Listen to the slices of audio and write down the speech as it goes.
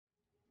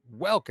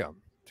welcome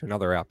to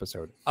another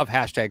episode of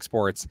Hashtag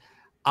Sports.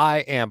 I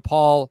am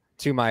Paul.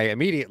 To my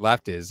immediate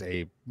left is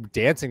a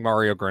dancing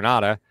Mario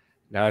Granada.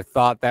 Now, I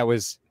thought that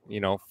was,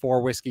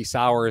 4 whiskey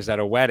sours at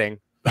a wedding.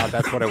 Thought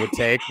that's what it would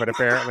take, but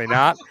apparently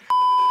not.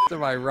 To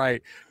my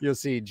right, you'll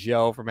see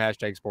Joe from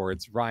Hashtag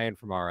Sports, Ryan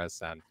from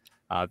RSN.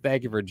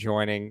 Thank you for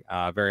joining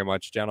very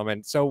much,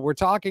 gentlemen. So we're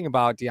talking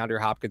about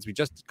DeAndre Hopkins. We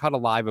just cut a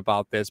live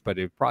about this, but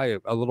it's probably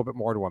a little bit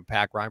more to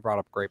unpack. Ryan brought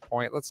up a great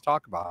point. Let's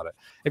talk about it.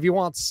 If you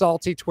want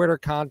salty Twitter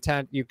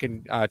content, you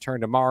can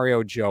turn to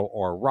Mario, Joe,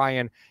 or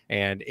Ryan.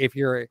 And if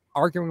you're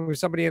arguing with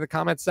somebody in the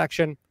comments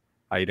section,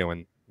 how you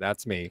doing?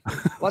 That's me.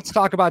 Let's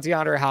talk about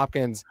DeAndre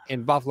Hopkins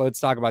in Buffalo. Let's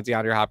talk about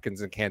DeAndre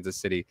Hopkins in Kansas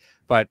City.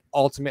 But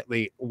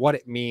ultimately, what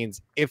it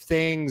means if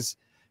things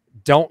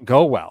don't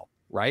go well,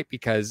 right?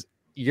 Because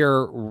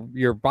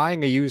you're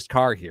buying a used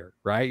car here,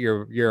 right?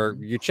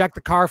 You check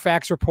the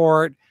Carfax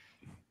report,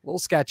 a little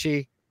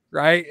sketchy,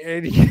 right?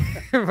 And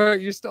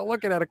but you're still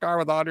looking at a car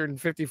with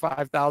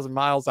 155,000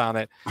 miles on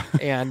it,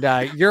 and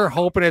you're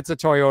hoping it's a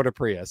Toyota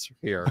Prius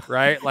here,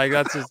 right? Like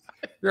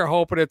you're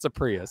hoping it's a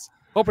Prius,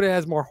 hoping it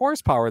has more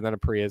horsepower than a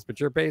Prius, but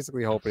you're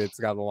basically hoping it's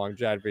got the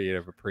longevity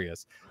of a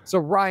Prius. So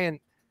Ryan,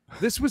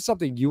 this was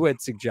something you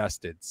had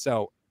suggested.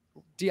 So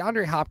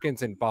DeAndre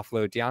Hopkins in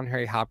Buffalo,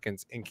 DeAndre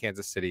Hopkins in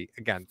Kansas City.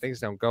 Again, things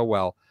don't go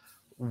well.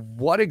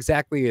 What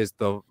exactly is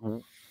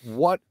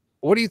what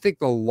do you think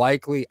the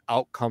likely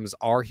outcomes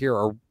are here?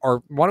 Or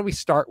why don't we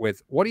start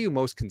with, what are you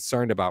most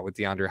concerned about with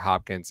DeAndre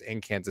Hopkins in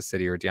Kansas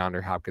City or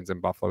DeAndre Hopkins in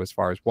Buffalo as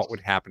far as what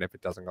would happen if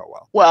it doesn't go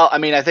well? Well, I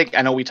mean,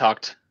 I know we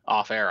talked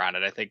off air on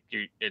it. I think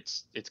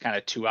it's kind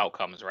of two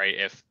outcomes, right?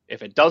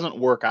 If it doesn't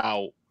work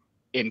out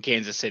in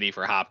Kansas City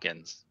for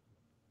Hopkins,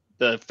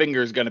 the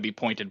finger is going to be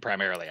pointed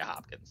primarily at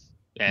Hopkins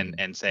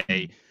and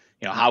say,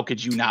 how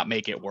could you not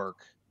make it work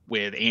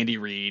with Andy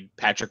Reid,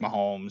 Patrick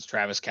Mahomes,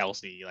 Travis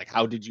Kelce? Like,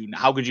 how could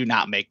you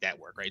not make that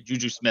work, right?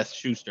 Juju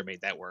Smith-Schuster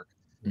made that work.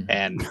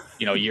 And,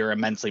 you're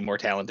immensely more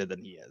talented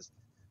than he is.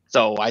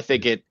 So I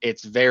think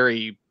it's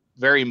very,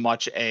 very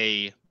much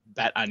a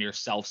bet on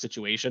yourself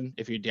situation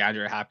if you're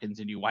DeAndre Hopkins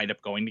and you wind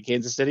up going to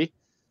Kansas City,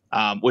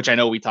 which I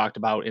know we talked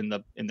about in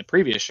the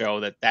previous show,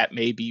 that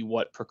may be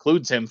what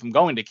precludes him from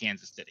going to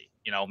Kansas City.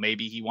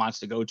 Maybe he wants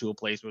to go to a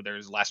place where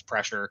there's less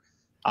pressure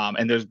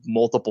and there's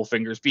multiple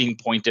fingers being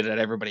pointed at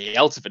everybody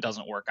else if it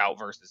doesn't work out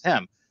versus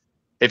him.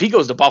 If he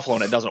goes to Buffalo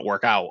and it doesn't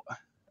work out,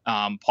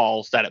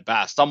 Paul said it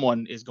best,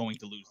 someone is going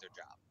to lose their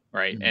job,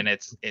 right? And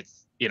it's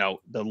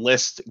the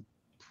list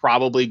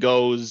probably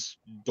goes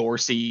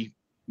Dorsey,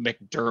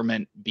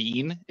 McDermott,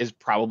 Bean is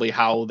probably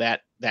how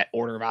that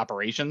order of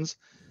operations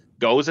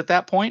goes at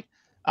that point.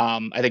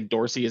 I think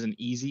Dorsey is an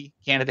easy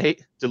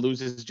candidate to lose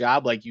his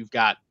job. Like, you've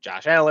got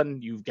Josh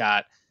Allen, you've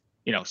got,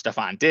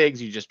 Stephon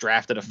Diggs, you just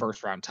drafted a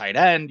first round tight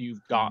end,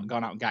 you've gone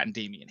out and gotten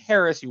Damian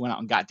Harris, you went out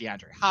and got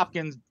DeAndre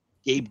Hopkins,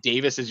 Gabe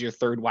Davis is your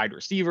third wide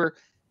receiver,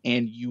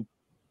 and you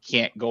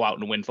can't go out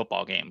and win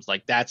football games.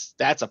 Like, that's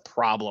a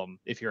problem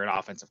if you're an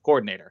offensive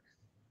coordinator.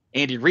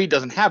 Andy Reid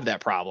doesn't have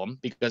that problem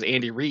because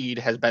Andy Reid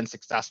has been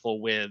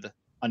successful with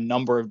a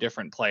number of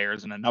different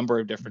players in a number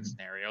of different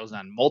scenarios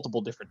on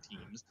multiple different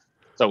teams.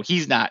 So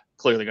he's not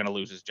clearly going to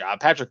lose his job.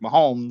 Patrick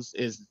Mahomes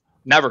is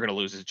never going to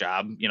lose his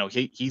job.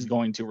 He's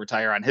going to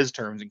retire on his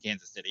terms in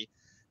Kansas City.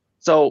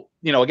 So,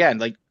 again,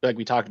 like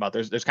we talked about,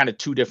 there's kind of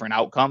two different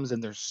outcomes,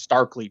 and they're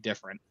starkly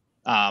different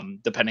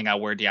depending on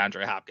where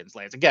DeAndre Hopkins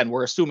lands. Again,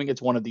 we're assuming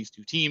it's one of these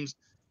two teams.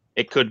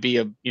 It could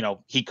be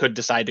he could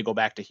decide to go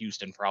back to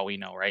Houston for all we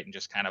know, right? And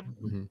just kind of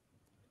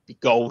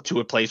go to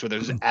a place where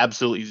there's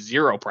absolutely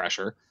zero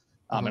pressure.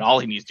 And all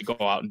he needs to go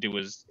out and do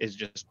is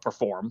just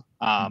perform.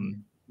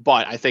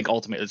 But I think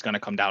ultimately it's going to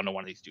come down to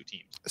one of these two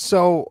teams.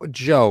 So,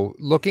 Joe,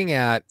 looking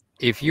at,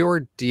 if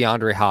you're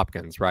DeAndre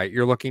Hopkins, right,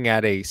 you're looking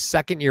at a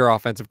second-year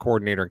offensive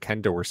coordinator in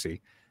Ken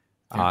Dorsey,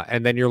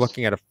 and then you're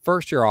looking at a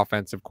first-year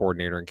offensive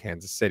coordinator in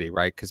Kansas City,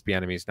 right, because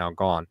Bieniemy's now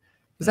gone.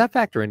 Does that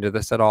factor into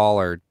this at all,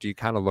 or do you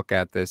kind of look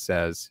at this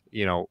as,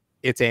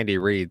 it's Andy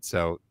Reid,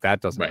 so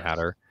that doesn't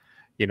matter?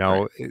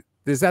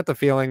 Is that the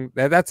feeling?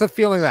 That's the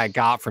feeling that I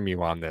got from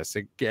you on this.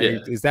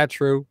 Is that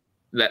true?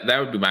 That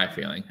would be my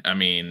feeling. I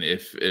mean,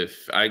 if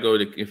I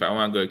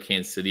want to go to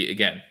Kansas City,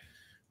 again,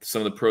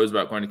 some of the pros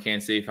about going to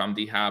Kansas City, if I'm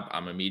DHop,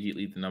 I'm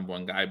immediately the number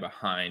one guy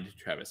behind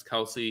Travis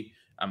Kelce.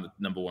 I'm the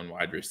number one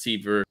wide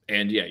receiver.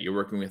 And yeah, you're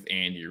working with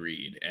Andy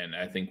Reid. And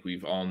I think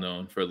we've all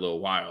known for a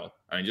little while.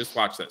 I mean, just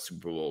watch that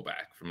Super Bowl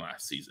back from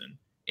last season.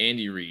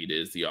 Andy Reid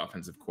is the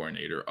offensive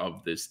coordinator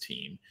of this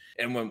team.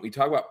 And when we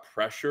talk about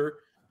pressure,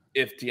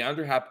 if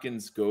DeAndre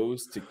Hopkins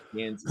goes to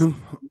Kansas City,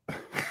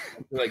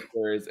 I feel like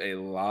there is a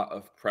lot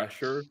of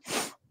pressure,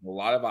 a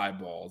lot of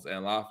eyeballs, and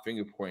a lot of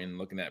finger pointing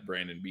looking at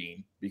Brandon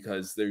Beane,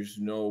 because there's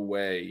no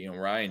way,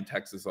 Ryan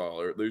texts us all,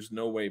 or there's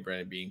no way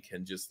Brandon Beane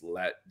can just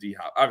let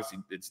DHop. Obviously,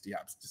 it's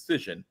DHop's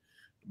decision,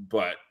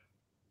 but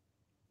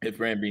if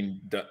Brandon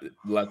Beane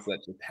lets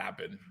that just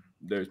happen,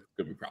 there's going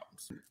to be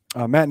problems.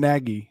 Matt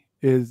Nagy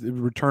is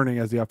returning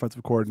as the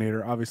offensive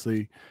coordinator.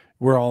 Obviously,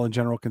 we're all in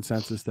general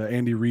consensus that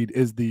Andy Reid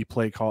is the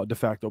de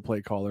facto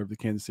play caller of the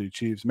Kansas City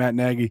Chiefs. Matt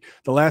Nagy,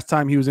 the last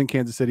time he was in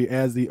Kansas City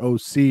as the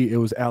OC, it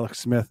was Alex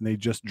Smith, and they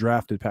just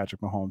drafted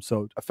Patrick Mahomes.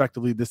 So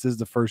effectively, this is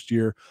the first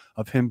year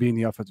of him being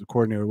the offensive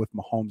coordinator with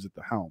Mahomes at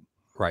the helm.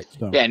 Right.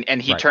 So, yeah,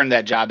 and he turned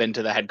that job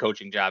into the head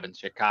coaching job in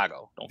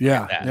Chicago. Don't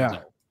forget that.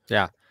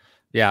 Yeah. So.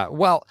 Yeah.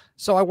 Well,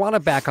 so I want to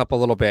back up a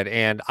little bit,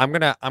 and I'm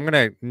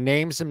gonna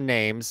name some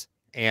names.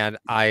 And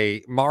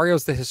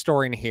Mario's the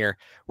historian here.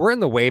 We're in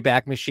the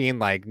Wayback Machine,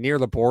 like near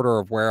the border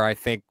of where I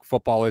think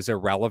football is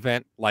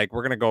irrelevant. Like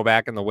we're going to go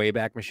back in the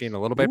Wayback Machine a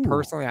little bit. Ooh.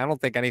 Personally, I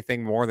don't think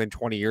anything more than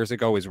 20 years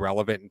ago is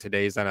relevant in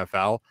today's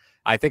NFL.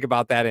 I think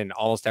about that in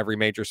almost every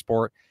major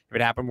sport. If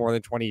it happened more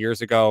than 20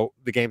 years ago,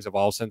 the game's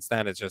evolved since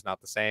then. It's just not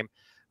the same.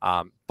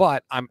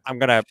 But I'm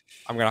gonna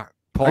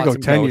pull out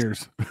some 10 goes.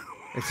 years.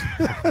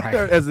 Right.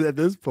 At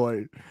this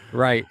point,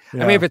 right?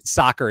 Yeah. I mean, if it's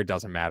soccer, it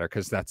doesn't matter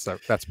because that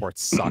sport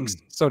sucks.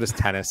 So does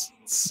tennis.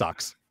 It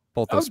sucks.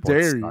 Both those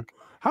sports dare suck. you?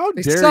 How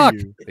They dare suck.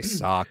 you? They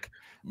suck.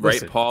 Write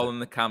Listen. Paul in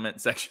the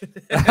comment section.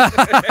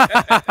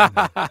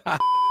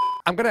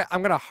 I'm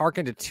gonna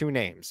hearken to two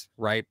names,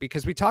 right?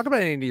 Because we talk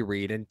about Andy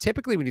Reid, and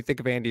typically when you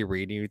think of Andy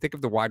Reid and you think of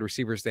the wide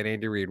receivers that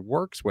Andy Reid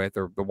works with,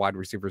 or the wide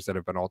receivers that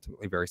have been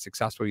ultimately very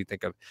successful, you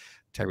think of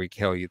Tyreek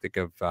Hill, you think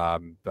of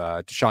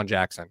Deshaun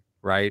Jackson,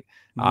 right?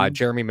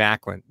 Jeremy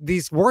Maclin.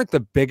 These weren't the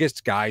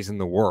biggest guys in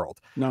the world.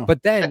 No.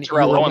 But then That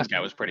Terrell Owens guy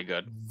was pretty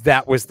good.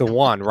 that was the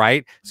one,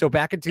 right? So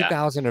back in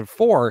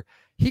 2004,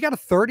 he got a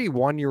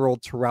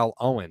 31-year-old Terrell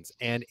Owens,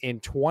 and in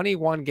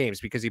 21 games,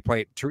 because he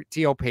played,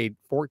 T.O. played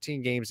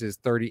 14 games his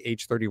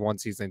age 31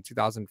 season. In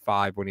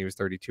 2005, when he was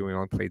 32, he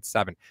only played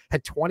 7.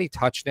 Had 20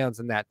 touchdowns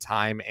in that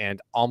time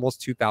and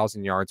almost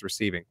 2,000 yards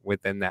receiving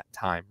within that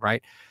time,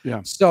 right?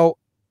 Yeah. So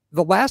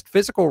the last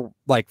physical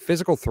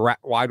threat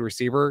wide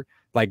receiver,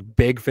 like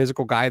big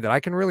physical guy that I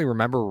can really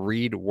remember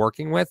Reid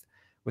working with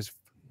was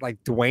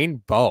like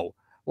Dwayne Bowe.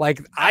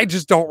 Like, I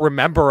just don't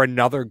remember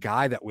another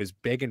guy that was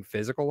big and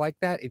physical like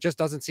that. It just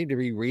doesn't seem to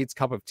be Reid's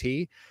cup of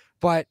tea.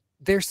 But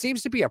there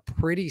seems to be a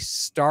pretty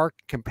stark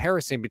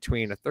comparison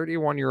between a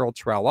 31-year-old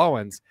Terrell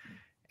Owens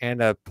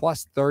and a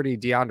plus 30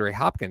 DeAndre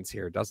Hopkins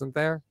here, doesn't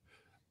there?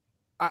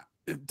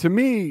 To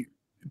me,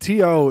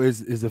 T.O.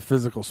 is a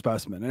physical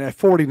specimen. And at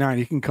 49,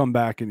 he can come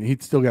back and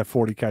he'd still got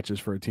 40 catches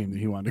for a team that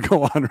he wanted to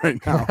go on right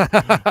now.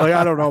 Like,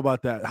 I don't know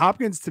about that.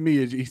 Hopkins, to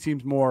me, he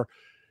seems more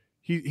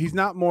 – he's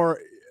not more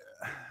 –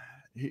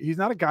 he's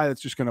not a guy that's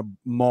just going to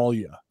maul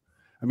you.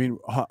 I mean,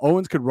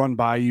 Owens could run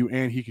by you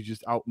and he could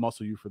just out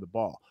muscle you for the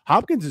ball.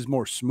 Hopkins is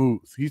more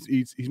smooth.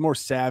 He's more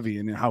savvy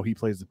in how he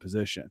plays the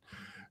position.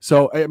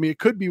 So, I mean, it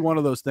could be one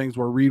of those things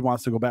where Reid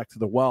wants to go back to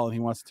the well and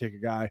he wants to take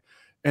a guy.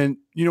 And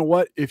you know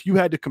what? If you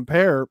had to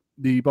compare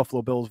the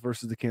Buffalo Bills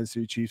versus the Kansas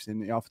City Chiefs in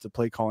the offensive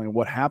play calling and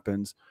what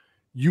happens,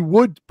 you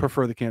would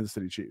prefer the Kansas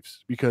City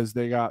Chiefs because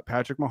they got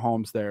Patrick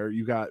Mahomes there.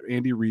 You got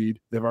Andy Reid.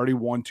 They've already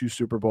won 2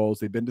 Super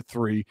Bowls. They've been to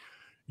 3.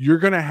 You're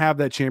going to have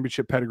that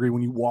championship pedigree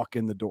when you walk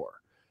in the door.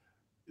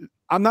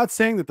 I'm not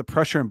saying that the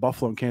pressure in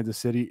Buffalo and Kansas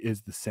City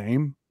is the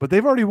same, but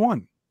they've already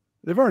won.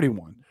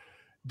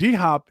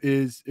 DHop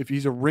is, if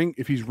he's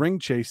ring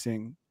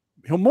chasing,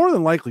 he'll more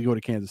than likely go to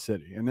Kansas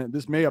City. And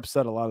this may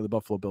upset a lot of the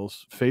Buffalo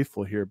Bills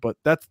faithful here, but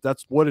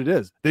that's what it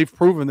is. They've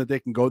proven that they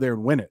can go there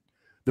and win it.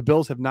 The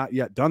Bills have not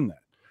yet done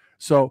that.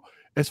 So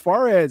as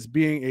far as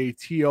being a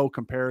TO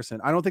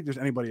comparison, I don't think there's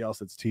anybody else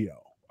that's TO.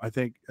 I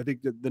think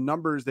the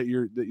numbers that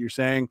you're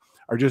saying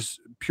are just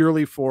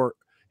purely for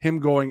him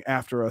going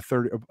after a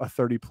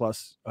 30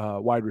 plus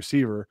wide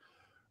receiver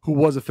who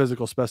was a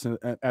physical specimen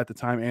at the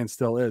time and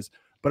still is.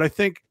 But I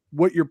think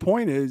what your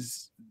point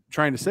is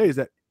trying to say is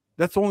that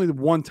that's only the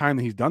one time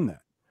that he's done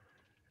that.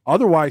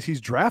 Otherwise, he's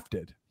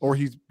drafted or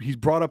he's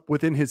brought up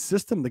within his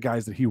system the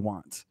guys that he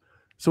wants.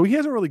 So he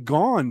hasn't really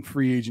gone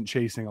free agent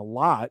chasing a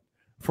lot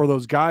for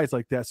those guys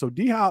like that. So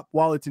DHop,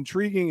 while it's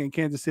intriguing and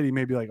Kansas City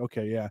may be like,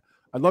 okay, yeah,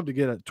 I'd love to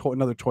get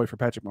another toy for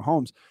Patrick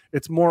Mahomes.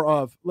 It's more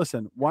of,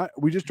 listen, why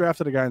we just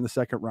drafted a guy in the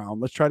 2nd round.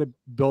 Let's try to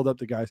build up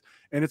the guys.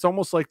 And it's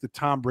almost like the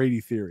Tom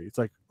Brady theory. It's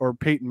like, or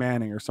Peyton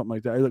Manning or something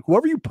like that. Like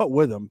whoever you put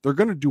with them, they're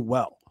going to do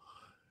well.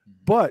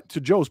 But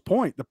to Joe's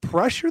point, the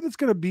pressure that's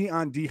going to be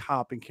on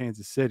DHop in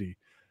Kansas City,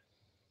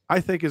 I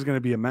think is going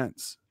to be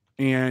immense.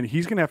 And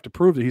he's going to have to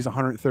prove that he's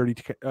 130.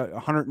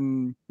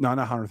 Not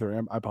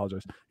 130. I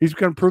apologize. He's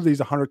going to prove that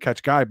he's a 100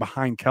 catch guy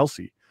behind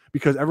Kelsey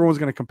because everyone's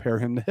going to compare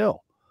him to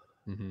Hill.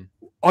 Mm-hmm.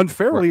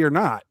 Unfairly or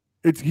not,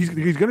 he's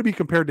going to be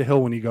compared to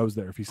Hill when he goes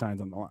there if he signs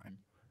on the line.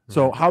 Mm-hmm.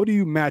 So how do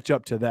you match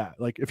up to that?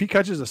 Like if he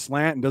catches a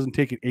slant and doesn't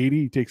take it 80,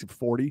 he takes it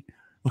 40.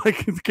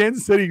 Like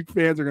Kansas City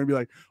fans are going to be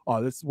like,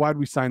 "Oh, why'd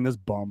we sign this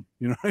bum?"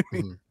 You know what I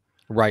mean?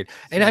 Mm-hmm. Right.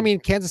 And I mean,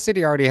 Kansas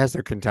City already has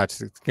their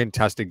contested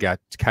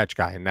catch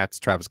guy, and that's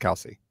Travis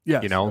Kelce.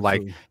 Yeah, you know,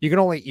 absolutely. like you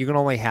can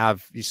only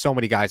have so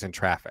many guys in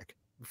traffic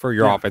for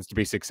your offense to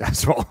be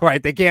successful,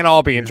 right? They can't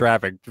all be in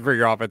traffic for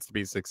your offense to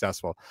be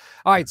successful.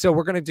 All right, so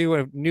we're going to do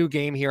a new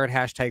game here at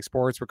Hashtag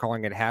Sports. We're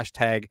calling it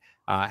hashtag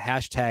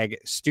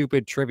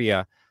Stupid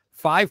Trivia.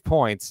 5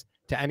 points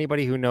to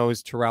anybody who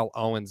knows Terrell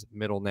Owens'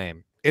 middle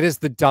name. It is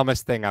the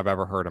dumbest thing I've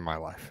ever heard in my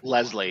life.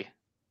 Leslie.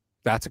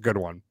 That's a good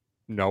one.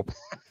 Nope.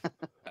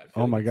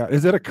 Oh my God.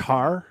 Is it a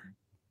car?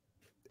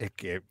 It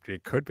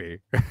could be.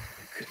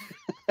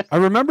 I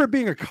remember it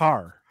being a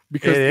car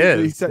because It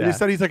is, they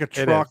said he's like a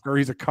It truck or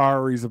he's a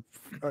car or he's a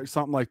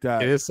something like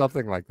that. It is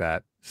something like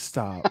that.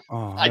 Stop.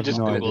 Oh, I just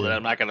Googled idea. it.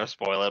 I'm not going to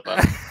spoil it,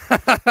 but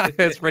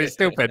It's pretty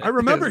stupid. I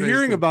remember It's pretty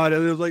hearing stupid. about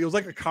it. It was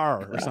like a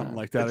car or something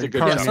like that. It's like a good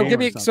car guess. So name give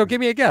or me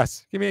something. a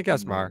guess. Give me a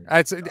guess, Mar.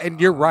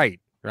 And you're right.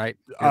 Right.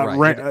 You're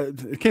right.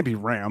 It can't be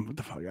Ram. What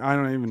the fuck? I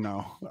don't even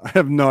know. I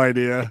have no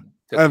idea.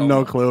 I have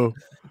no clue.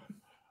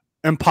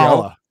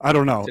 Impala. I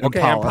don't know. Okay,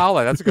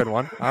 Impala. That's a good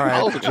one. All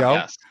that was right, a good Joe.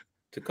 guess.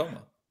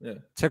 Tacoma. Yeah.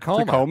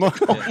 Tacoma. Tacoma.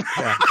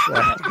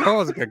 Yeah.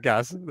 Tacoma's a good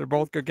guess. They're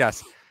both good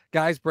guess.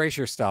 Guys, brace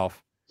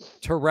yourself.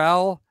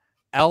 Terrell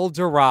El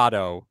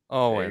Dorado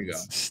There you go.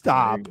 Owens.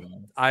 Stop. There you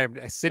go. I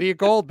am City of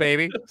Gold,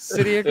 baby.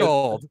 City of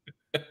Gold.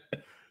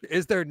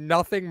 Is there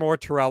nothing more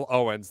Terrell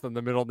Owens than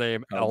the middle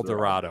name El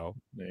Dorado?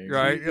 There you go.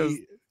 Right?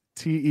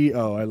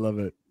 TEO. I love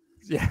it.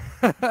 Yeah.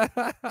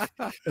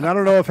 And I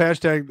don't know if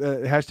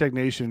hashtag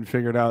Nation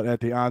figured out at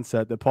the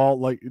onset that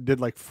Paul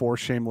did 4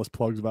 shameless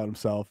plugs about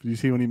himself. Did you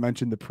see when he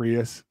mentioned the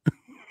Prius?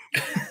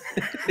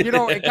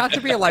 It got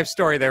to be a life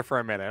story there for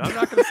a minute. I'm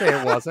not going to say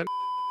it wasn't.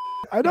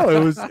 I know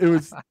it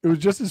was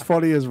just as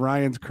funny as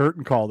Ryan's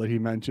curtain call that he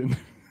mentioned.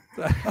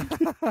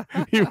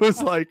 He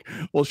was like,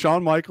 well,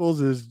 Shawn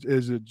Michaels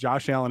is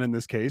Josh Allen in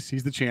this case.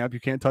 He's the champ. You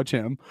can't touch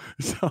him.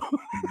 So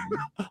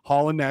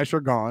Hall and Nash are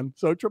gone.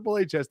 So Triple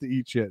H has to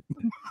eat shit.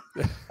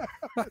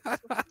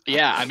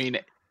 Yeah, I mean,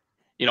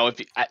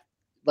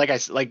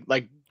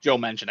 like Joe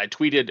mentioned, I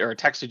tweeted or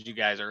texted you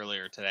guys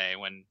earlier today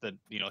when the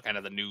kind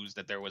of the news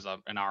that there was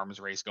an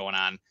arms race going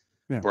on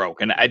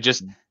broke, and I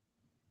just,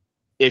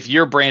 if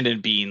you're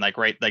Brandon Beane,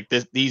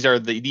 these are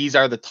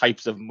the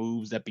types of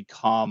moves that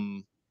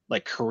become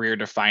like career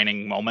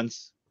defining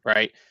moments,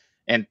 right?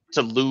 And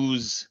to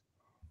lose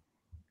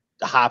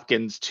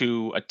Hopkins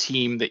to a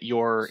team that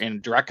you're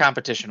in direct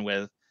competition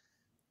with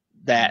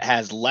that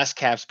has less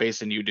cap space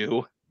than you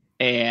do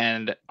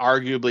and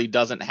arguably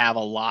doesn't have a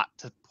lot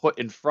to put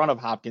in front of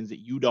Hopkins that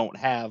you don't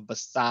have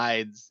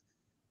besides,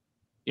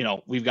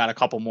 we've got a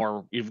couple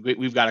more,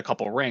 we've got a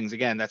couple rings.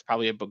 Again, that's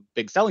probably a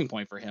big selling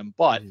point for him,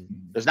 but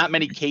there's not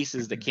many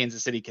cases that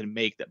Kansas City can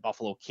make that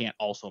Buffalo can't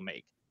also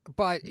make.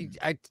 But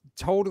I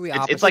totally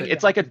it's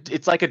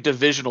like a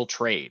divisional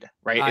trade,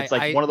 right? It's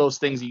like one of those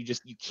things that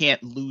you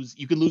can't lose.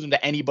 You can lose them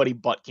to anybody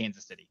but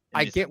Kansas City.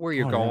 I get where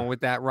you're going with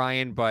that,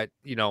 Ryan, but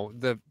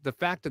the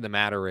fact of the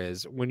matter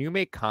is when you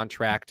make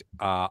contract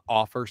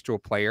offers to a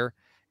player,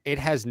 it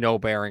has no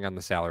bearing on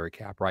the salary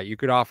cap, right? You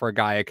could offer a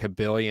guy $1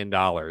 billion.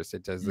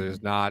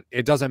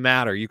 It doesn't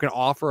matter. You can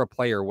offer a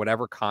player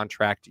whatever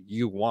contract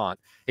you want.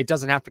 It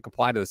doesn't have to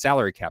comply to the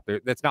salary cap.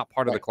 That's not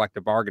part of the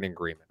collective bargaining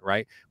agreement,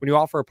 right? When you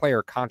offer a player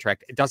a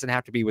contract, it doesn't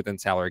have to be within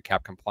salary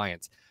cap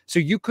compliance. So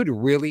you could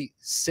really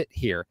sit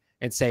here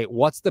and say,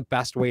 what's the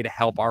best way to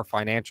help our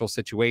financial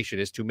situation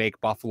is to make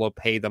Buffalo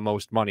pay the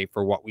most money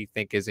for what we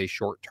think is a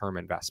short-term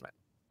investment,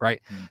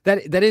 right?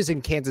 That is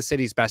in Kansas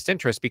City's best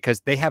interest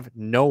because they have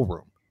no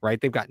room. Right?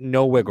 They've got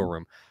no wiggle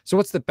room. So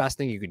what's the best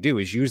thing you can do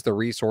is use the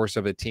resource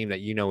of a team that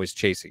is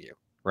chasing you,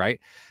 right?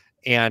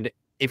 And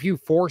if you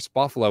force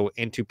Buffalo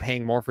into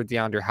paying more for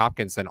DeAndre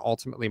Hopkins than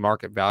ultimately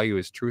market value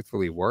is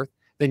truthfully worth,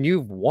 then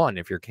you've won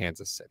if you're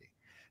Kansas City.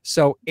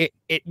 So it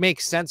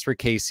makes sense for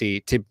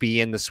KC to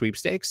be in the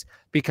sweepstakes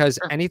because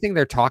anything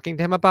they're talking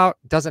to him about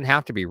doesn't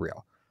have to be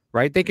real.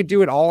 Right? They could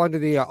do it all under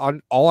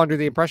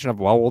the impression of,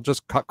 well, we'll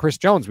just cut Chris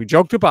Jones. We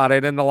joked about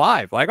it in the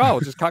live, like, oh,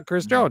 just cut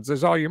Chris Jones.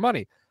 There's all your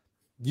money.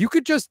 You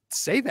could just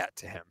say that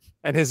to him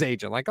and his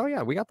agent, like, "Oh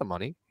yeah, we got the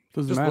money.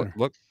 Doesn't matter."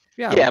 Look,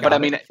 but I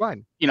mean, it's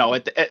fine.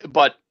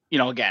 But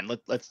again,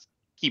 let's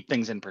keep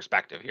things in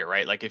perspective here,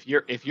 right? Like if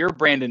you're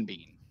Brandon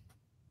Beane,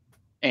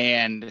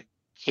 and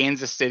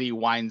Kansas City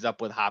winds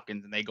up with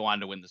Hopkins and they go on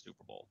to win the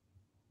Super Bowl,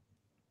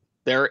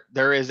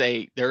 there is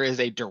a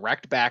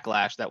direct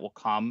backlash that will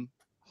come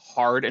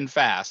hard and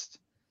fast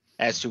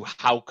as to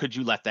how could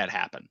you let that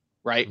happen,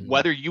 right?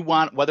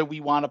 Mm-hmm. Whether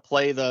we want to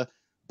play the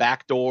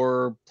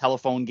backdoor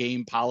telephone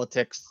game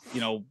politics,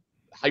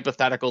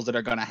 hypotheticals that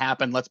are going to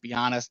happen. Let's be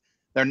honest.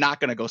 They're not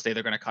going to go say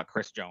they're going to cut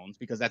Chris Jones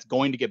because that's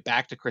going to get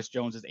back to Chris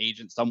Jones's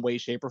agent some way,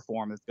 shape, or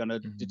form. It's going to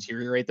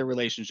deteriorate the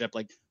relationship.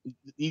 Like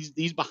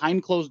these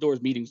behind closed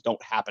doors meetings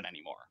don't happen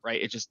anymore, right?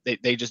 It's just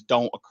they just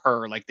don't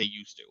occur like they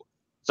used to.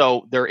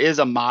 So there is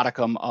a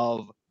modicum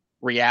of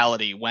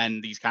reality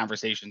when these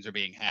conversations are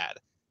being had.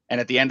 And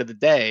at the end of the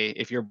day,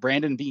 if you're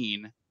Brandon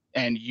Beane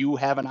and you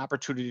have an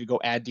opportunity to go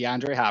add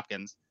DeAndre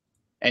Hopkins,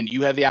 and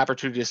you have the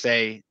opportunity to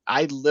say,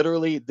 I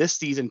literally this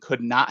season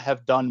could not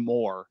have done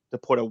more to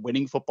put a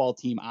winning football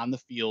team on the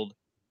field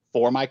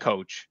for my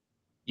coach.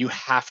 You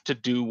have to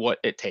do what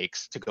it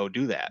takes to go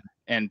do that.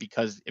 And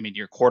because,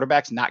 your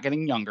quarterback's not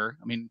getting younger.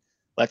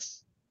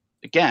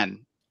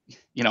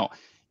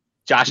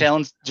 Josh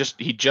Allen's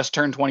just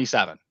turned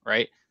 27,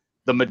 right?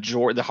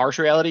 The harsh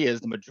reality is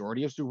the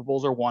majority of Super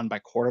Bowls are won by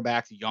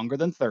quarterbacks younger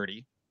than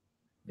 30.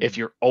 If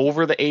you're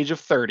over the age of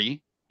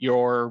 30,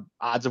 your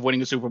odds of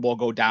winning a Super Bowl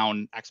go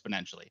down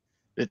exponentially.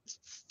 It's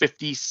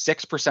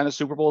 56% of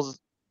Super Bowls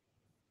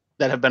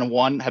that have been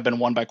won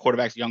by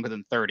quarterbacks younger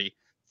than 30.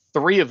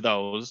 3 of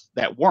those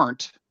that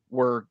weren't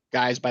were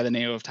guys by the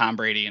name of Tom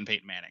Brady and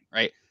Peyton Manning,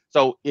 right?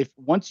 So if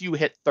once you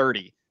hit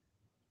 30,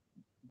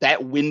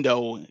 that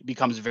window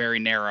becomes very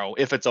narrow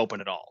if it's open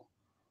at all.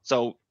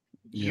 So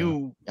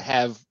you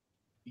have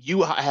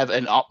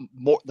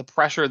the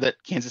pressure that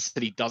Kansas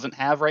City doesn't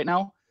have right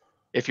now.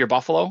 If you're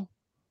Buffalo,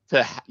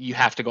 you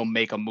have to go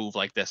make a move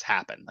like this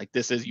happen. Like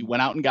this is, you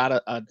went out and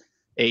got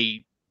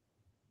a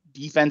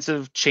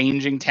defensive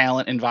changing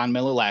talent in Von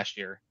Miller last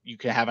year. You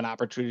can have an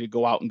opportunity to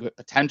go out and get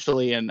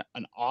potentially an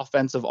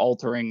offensive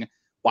altering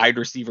wide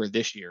receiver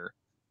this year.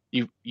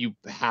 You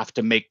have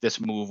to make this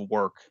move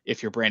work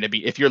if you're Brandon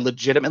Beane. If you're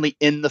legitimately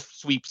in the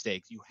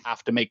sweepstakes, you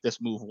have to make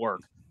this move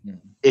work.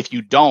 If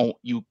you don't,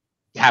 you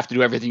have to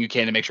do everything you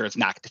can to make sure it's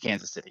not to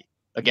Kansas City.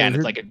 Again,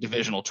 it's like a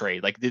divisional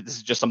trade. Like this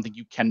is just something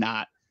you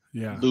cannot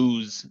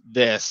lose.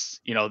 This,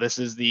 this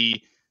is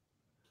the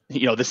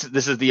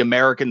this is the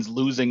Americans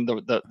losing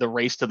the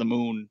race to the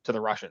moon to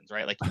the Russians,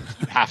 right? Like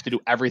you have to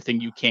do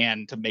everything you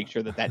can to make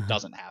sure that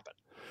doesn't happen.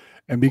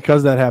 And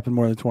because that happened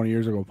more than 20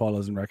 years ago, Paul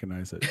doesn't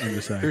recognize it. I'm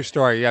just saying. True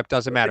story. Yep,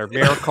 doesn't matter.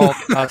 Miracle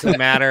doesn't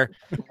matter.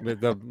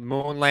 The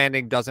moon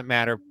landing doesn't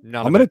matter.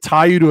 I'm going to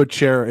tie you to a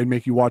chair and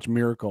make you watch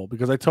Miracle,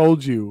 because I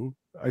told you,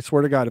 I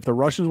swear to God, if the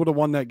Russians would have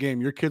won that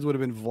game, your kids would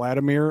have been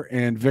Vladimir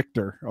and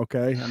Victor.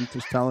 Okay, I'm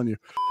just telling you.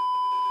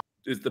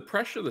 Is the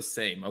pressure the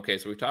same? Okay,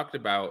 so we talked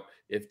about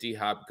if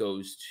DHop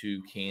goes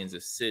to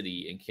Kansas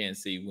City and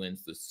Kansas City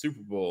wins the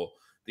Super Bowl,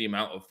 the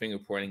amount of finger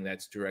pointing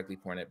that's directly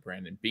pointed at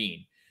Brandon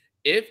Beane.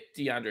 If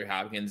DeAndre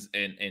Hopkins,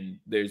 and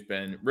there's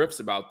been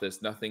riffs about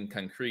this, nothing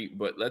concrete,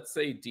 but let's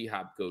say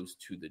DHop goes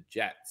to the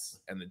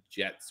Jets and the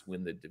Jets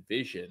win the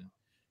division,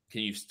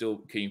 can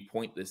you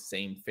point the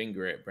same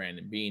finger at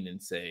Brandon Beane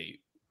and say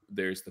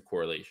there's the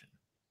correlation?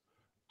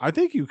 I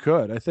think you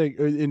could. I think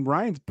in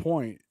Ryan's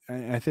point,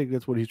 and I think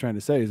that's what he's trying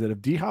to say, is that if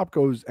DHop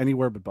goes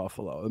anywhere but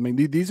Buffalo, I mean,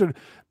 these are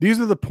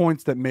the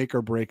points that make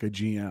or break a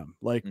GM.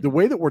 Like the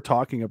way that we're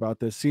talking about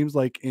this seems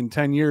like in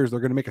 10 years,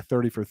 they're going to make a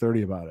 30 for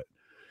 30 about it.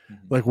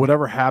 Like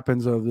whatever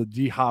happens of the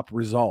DHop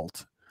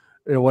result,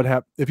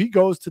 if he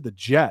goes to the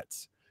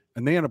Jets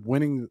and they end up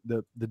winning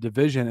the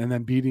division and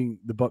then beating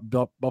the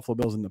Buffalo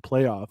Bills in the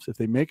playoffs, if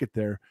they make it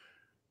there,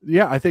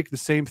 yeah, I think the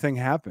same thing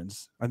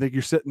happens. I think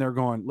you're sitting there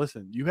going,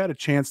 listen, you had a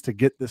chance to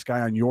get this guy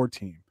on your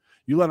team.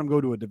 You let him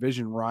go to a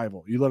division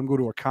rival. You let him go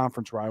to a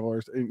conference rival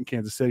or in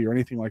Kansas City or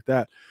anything like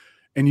that,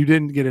 and you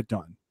didn't get it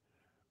done.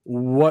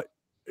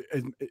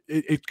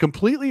 It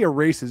completely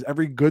erases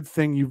every good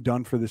thing you've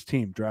done for this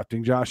team.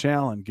 Drafting Josh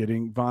Allen,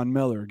 getting Von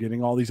Miller,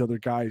 getting all these other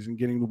guys, and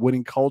getting the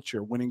winning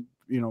culture,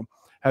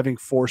 having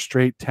 4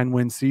 straight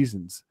 10-win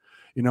seasons.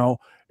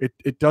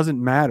 It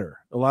doesn't matter.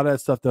 A lot of that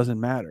stuff doesn't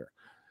matter.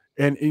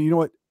 And you know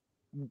what?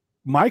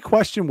 My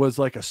question was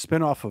like a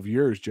spinoff of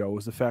yours, Joe,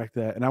 was the fact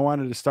that, and I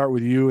wanted to start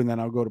with you and then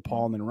I'll go to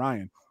Paul and then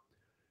Ryan.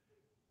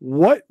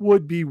 What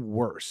would be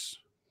worse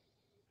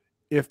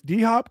if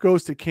DHop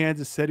goes to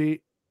Kansas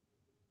City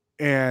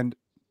and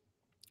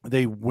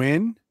they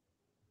win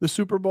the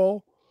Super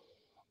Bowl,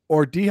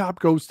 or DHop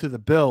goes to the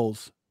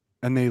Bills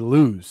and they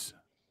lose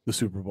the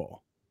Super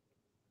Bowl?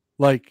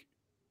 Like,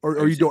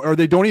 or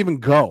they don't even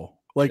go.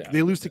 Like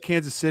they lose to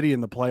Kansas City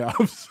in the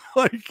playoffs.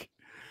 Like,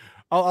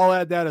 I'll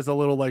add that as a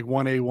little like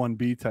 1A,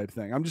 1B type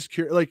thing. I'm just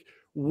curious, like,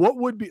 what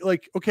would be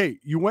like, okay,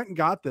 you went and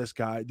got this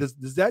guy. Does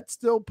that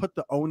still put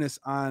the onus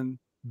on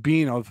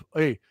Beane of,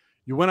 hey,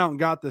 you went out and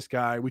got this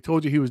guy. We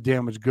told you he was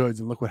damaged goods,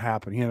 and look what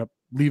happened. He ended up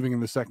leaving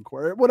in the second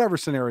quarter, whatever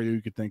scenario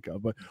you could think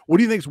of. But what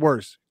do you think is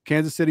worse?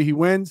 Kansas City, he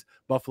wins.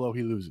 Buffalo,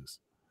 he loses.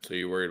 So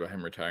you're worried about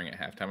him retiring at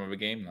halftime of a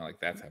game? Not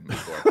like that's happened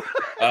before.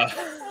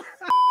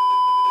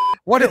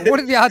 What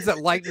are the odds that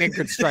lightning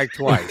could strike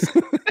twice?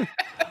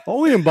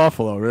 Only in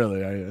Buffalo,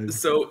 really.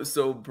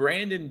 So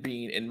Brandon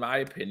Beane, in my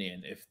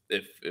opinion,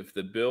 if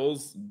the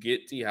Bills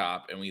get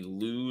DHop and we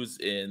lose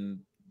in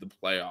the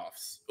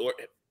playoffs, or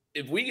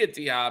if we get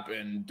DHop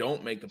and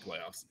don't make the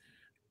playoffs,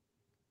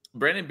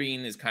 Brandon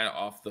Beane is kind of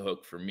off the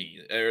hook for me,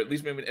 or at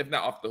least maybe if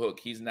not off the hook,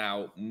 he's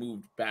now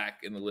moved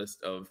back in the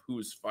list of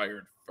who's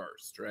fired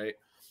first, right?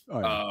 Oh,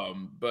 yeah.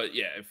 But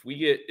yeah, if we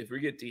get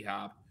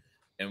DHop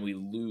and we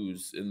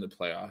lose in the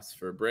playoffs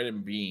for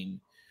Brandon Beane,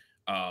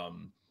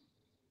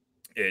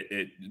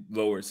 it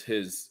lowers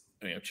his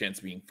chance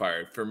of being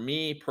fired. For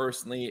me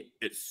personally,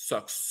 it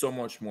sucks so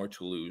much more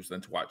to lose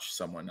than to watch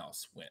someone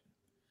else win.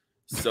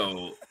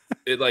 So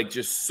it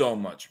just so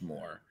much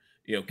more.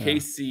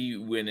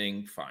 KC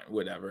winning, fine,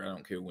 whatever. I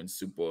don't care who wins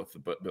Super Bowl if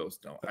the Bills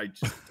don't. I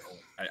just don't.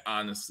 I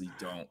honestly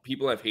don't.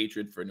 People have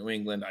hatred for New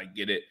England. I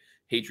get it.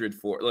 Hatred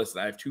for,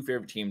 listen, I have 2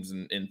 favorite teams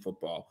in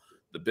football.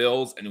 The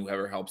Bills and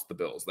whoever helps the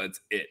Bills.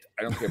 That's it.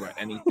 I don't care about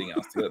anything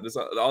else.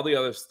 All the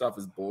other stuff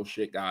is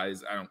bullshit,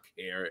 guys. I don't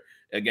care.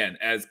 Again,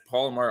 as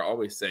Paul and Mara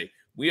always say,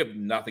 we have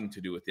nothing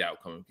to do with the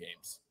outcome of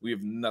games. We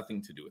have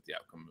nothing to do with the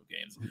outcome of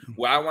games.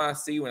 What I want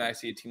to see when I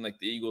see a team like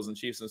the Eagles and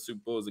Chiefs in the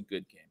Super Bowl is a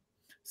good game.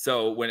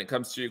 So when it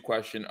comes to your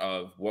question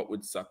of what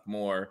would suck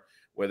more,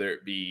 whether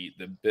it be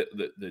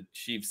the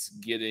Chiefs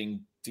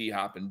getting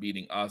DHop and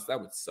beating us, that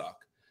would suck.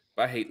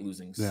 But I hate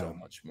losing so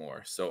much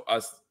more. So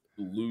us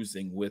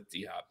losing with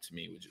DHop to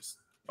me would just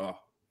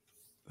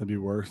that'd be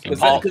worse. And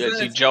Paul,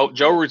 see, Joe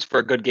roots for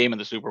a good game in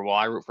the Super Bowl.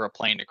 I root for a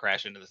plane to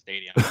crash into the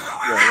stadium.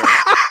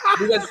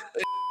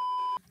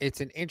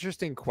 It's an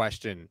interesting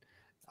question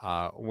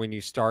when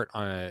you start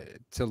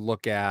to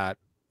look at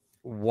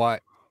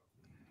what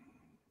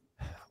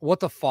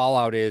the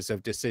fallout is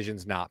of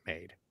decisions not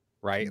made,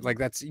 right? Like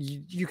that's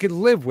you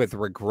can live with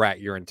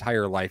regret your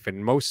entire life,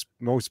 and most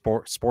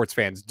sports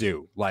fans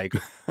do. Like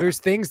there's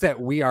things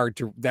that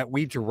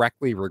we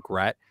directly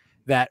regret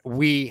that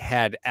we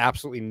had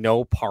absolutely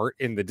no part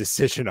in the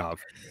decision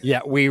of,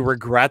 yet we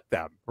regret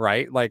them,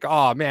 right? Like,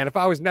 oh man, if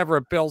I was never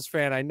a Bills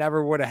fan, I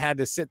never would have had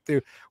to sit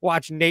through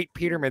watch Nate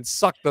Peterman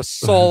suck the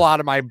soul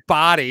out of my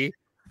body.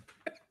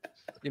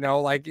 You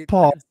know, like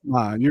Paul, come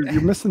on,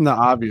 you're missing the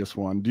obvious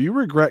one. Do you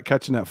regret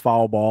catching that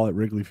foul ball at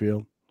Wrigley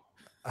Field?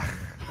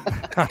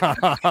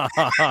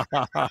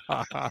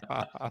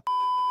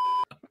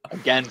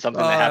 Again,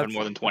 something that happened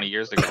more than 20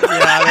 years ago.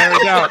 Yeah, there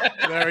we go.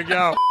 There we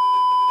go.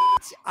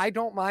 I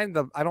don't mind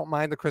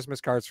the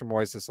Christmas cards from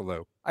Moises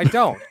Alou. I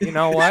don't. You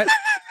know what?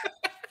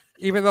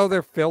 Even though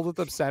they're filled with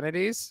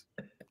obscenities,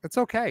 it's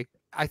okay.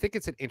 I think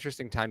it's an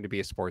interesting time to be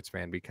a sports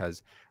fan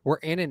because we're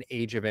in an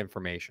age of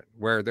information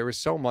where there was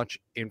so much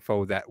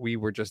info that we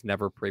were just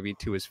never privy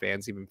to as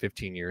fans even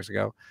 15 years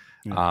ago.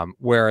 Yeah.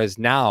 Whereas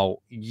now,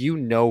 you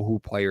know who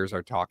players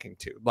are talking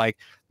to. Like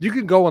you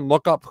can go and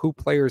look up who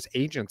players'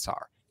 agents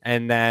are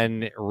and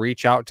then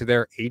reach out to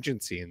their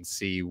agency and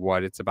see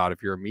what it's about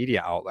if you're a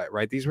media outlet,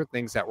 right? These were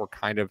things that were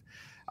kind of,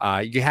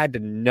 you had to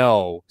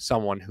know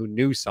someone who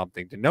knew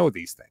something to know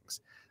these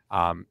things.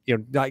 You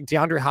know, like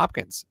DeAndre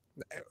Hopkins.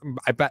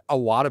 I bet a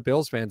lot of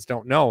Bills fans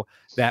don't know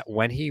that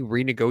when he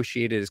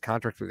renegotiated his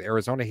contract with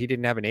Arizona, he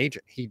didn't have an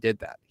agent. He did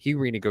that. He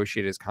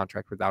renegotiated his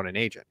contract without an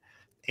agent.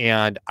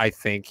 And I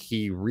think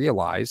he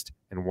realized,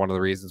 and one of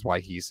the reasons why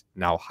he's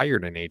now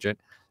hired an agent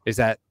is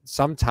that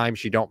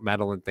sometimes you don't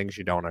meddle in things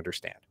you don't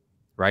understand,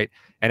 right?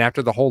 And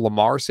after the whole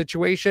Lamar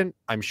situation,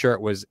 I'm sure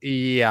it was,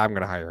 yeah, I'm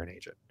going to hire an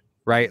agent,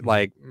 right?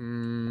 Like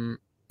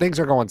things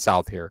are going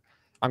south here.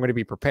 I'm going to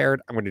be prepared.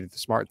 I'm going to do the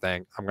smart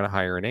thing. I'm going to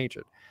hire an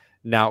agent.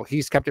 Now,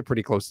 he's kept it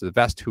pretty close to the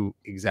vest who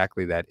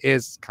exactly that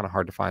is. It's kind of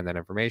hard to find that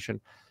information.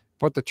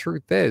 But the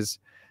truth is,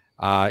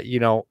 you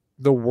know,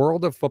 the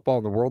world of football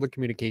and the world of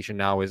communication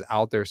now is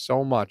out there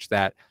so much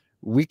that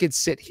we could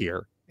sit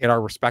here in our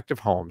respective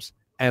homes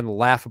and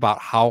laugh about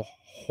how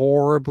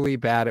horribly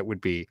bad it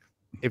would be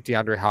if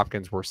DeAndre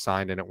Hopkins were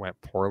signed and it went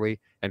poorly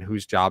and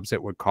whose jobs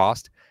it would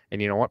cost.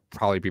 And you know what?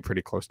 Probably be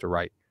pretty close to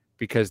right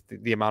because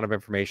the amount of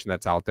information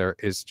that's out there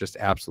is just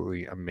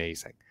absolutely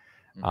amazing.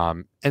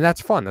 And that's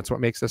fun. That's what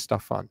makes this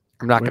stuff fun.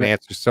 I'm not going to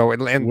answer. So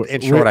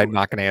in short, I'm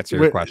not going to answer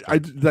your question.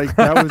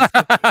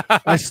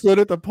 I stood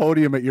at the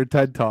podium at your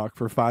TED Talk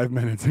for 5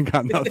 minutes and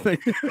got nothing.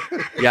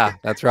 Yeah,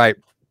 that's right.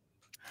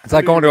 It's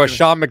like going to a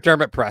Sean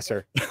McDermott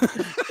presser.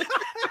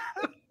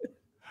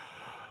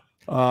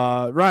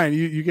 Ryan,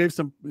 you gave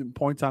some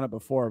points on it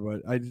before,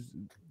 but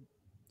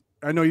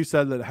I know you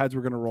said that heads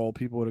were going to roll.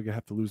 People would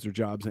have to lose their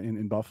jobs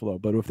in Buffalo.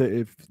 But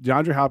if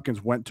DeAndre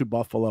Hopkins went to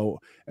Buffalo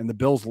and the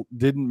Bills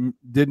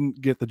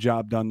didn't get the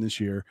job done this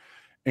year,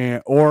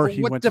 or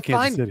he went to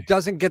Kansas City,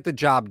 doesn't get the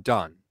job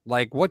done.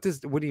 Like what do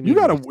you mean? You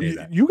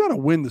gotta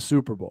win the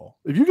Super Bowl.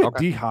 If you get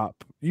DHop,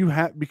 you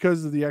have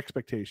because of the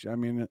expectation. I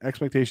mean,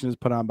 expectation is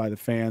put on by the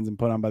fans and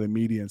put on by the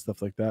media and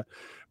stuff like that,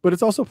 but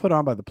it's also put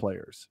on by the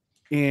players.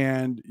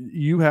 And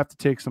you have to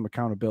take some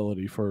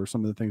accountability for some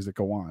of the things that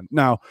go on.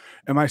 Now,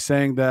 am I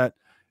saying that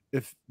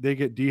if they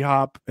get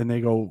DHop and they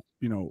go,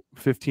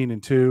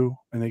 15-2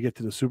 and they get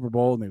to the Super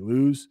Bowl and they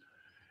lose,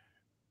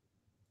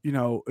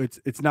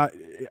 it's not,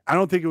 I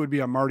don't think it would be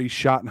a Marty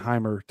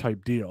Schottenheimer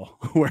type deal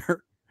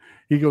where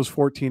he goes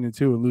 14-2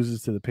 and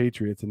loses to the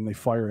Patriots and they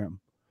fire him.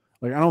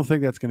 Like, I don't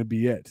think that's going to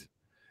be it.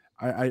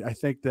 I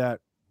think that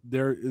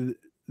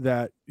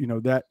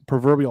that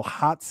proverbial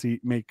hot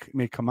seat may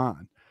come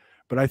on.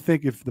 But I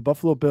think if the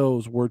Buffalo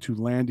Bills were to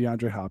land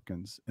DeAndre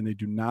Hopkins and they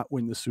do not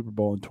win the Super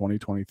Bowl in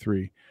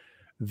 2023,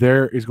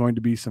 there is going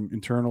to be some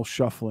internal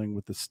shuffling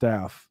with the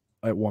staff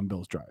at One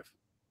Bills Drive.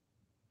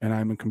 And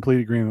I'm in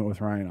complete agreement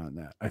with Ryan on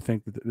that. I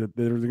think that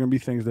there are going to be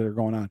things that are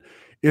going on.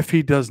 If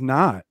he does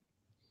not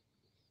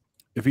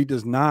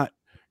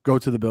go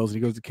to the Bills and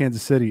he goes to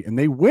Kansas City and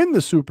they win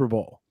the Super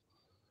Bowl,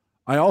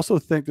 I also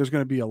think there's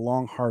going to be a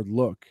long, hard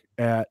look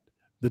at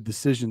the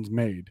decisions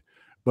made.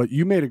 But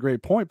you made a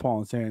great point, Paul,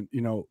 in saying,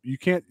 you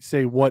can't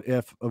say what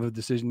if of a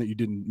decision that you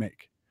didn't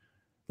make.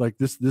 Like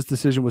this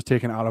decision was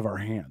taken out of our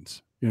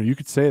hands. You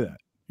could say that.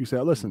 You say,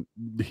 listen,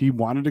 he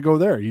wanted to go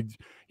there.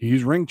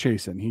 He's ring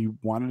chasing. He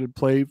wanted to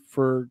play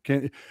for.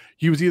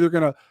 He was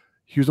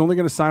only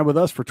going to sign with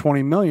us for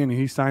 $20 million, and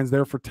he signs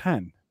there for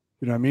 10.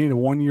 You know what I mean? A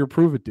 1-year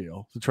prove it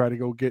deal to try to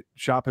go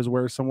shop his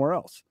wares somewhere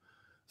else.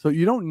 So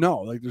you don't know.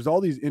 Like there's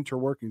all these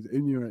interworkings,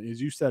 and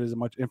as you said, as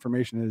much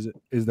information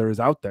as there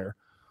is out there.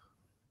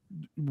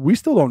 We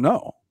still don't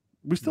know.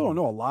 We still don't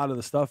know a lot of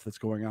the stuff that's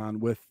going on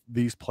with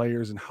these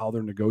players and how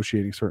they're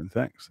negotiating certain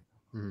things.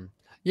 Mm-hmm.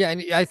 Yeah,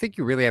 and I think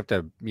you really have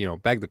to,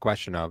 beg the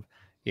question of,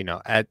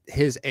 at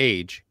his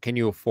age, can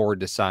you afford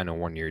to sign a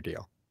 1-year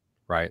deal,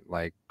 right?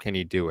 Like, can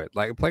you do it?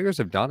 Like, players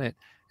have done it,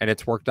 and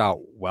it's worked out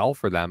well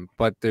for them,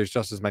 but there's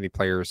just as many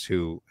players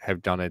who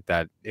have done it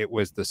that it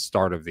was the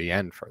start of the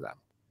end for them,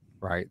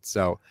 right?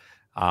 So,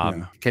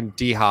 can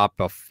DHop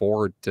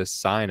afford to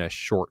sign a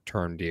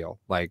short-term deal?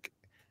 Like,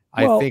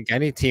 I think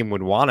any team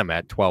would want him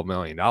at $12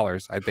 million. I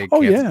think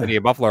Kansas City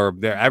and Buffalo,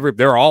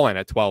 they're all in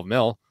at 12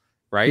 mil,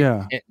 right?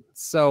 Yeah.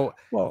 So,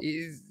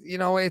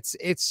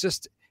 it's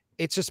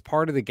just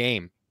part of the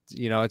game.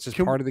 It's just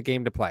part of the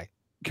game to play.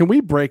 Can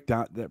we break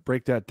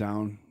that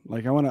down?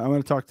 Like, I want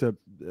to talk to.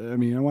 I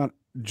want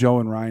Joe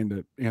and Ryan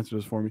to answer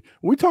this for me.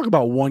 When we talk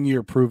about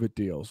 1-year prove it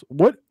deals,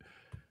 what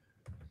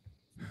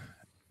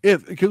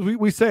if, because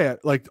we say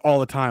it like all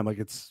the time, like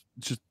it's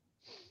just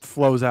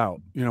flows out.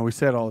 We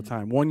say it all the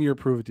time. 1-year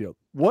prove it deal.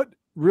 What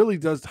really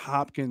does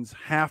Hopkins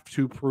have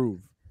to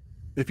prove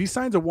if he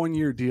signs a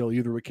 1-year deal,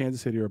 either with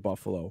Kansas City or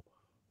Buffalo?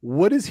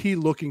 What is he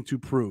looking to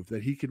prove?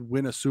 That he could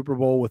win a Super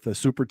Bowl with a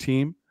super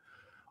team,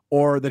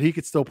 or that he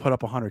could still put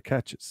up 100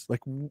 catches?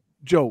 Like,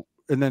 Joe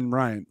and then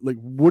Ryan, like,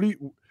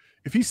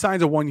 if he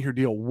signs a 1-year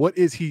deal, what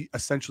is he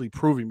essentially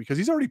proving? Because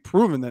he's already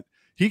proven that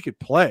he could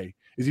play.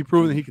 Is he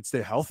proving that he could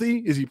stay healthy?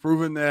 Is he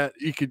proving that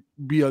he could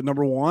be a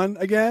number one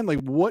again?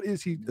 Like, what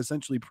is he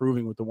essentially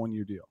proving with the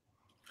 1-year deal?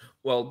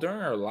 Well, during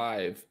our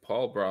live,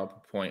 Paul brought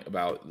up a point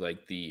about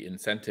like the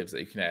incentives that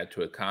you can add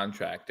to a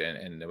contract,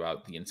 and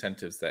about the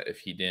incentives that if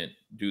he didn't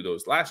do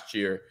those last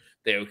year,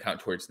 they would count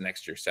towards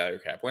next year's salary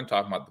cap. When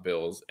talking about the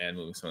Bills and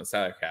moving some of the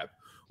salary cap,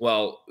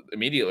 well,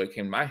 immediately what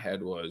came to my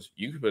head was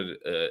you could put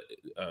a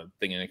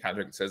thing in a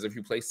contract that says if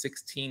you play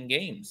 16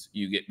 games,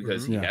 you get,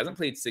 because he hasn't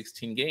played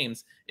 16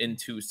 games in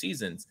 2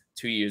 seasons,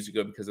 2 years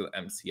ago because of the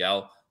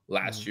MCL,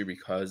 last year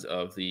because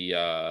of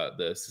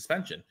the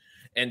suspension.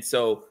 And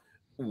so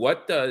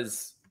what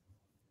does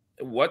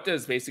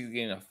basically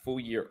getting a full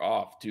year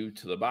off do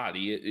to the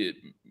body? It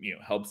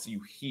helps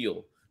you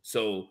heal.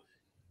 So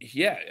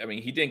yeah, I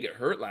mean, he didn't get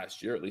hurt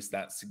last year, at least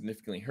not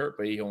significantly hurt,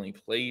 but he only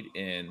played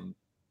in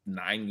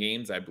 9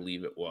 games, I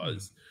believe it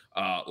was,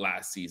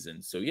 last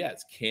season. So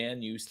yes,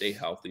 can you stay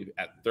healthy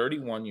at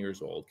 31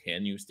 years old?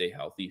 Can you stay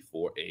healthy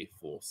for a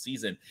full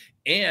season?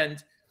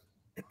 And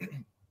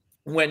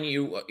when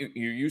you're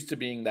used to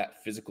being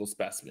that physical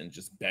specimen,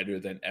 just better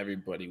than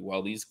everybody,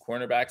 well, these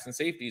cornerbacks and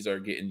safeties are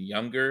getting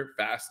younger,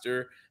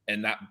 faster,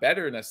 and not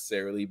better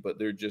necessarily, but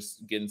they're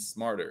just getting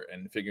smarter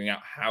and figuring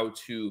out how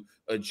to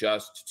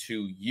adjust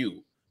to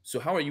you. So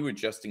how are you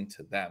adjusting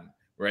to them,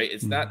 right?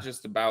 It's not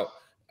just about,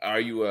 are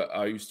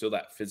you still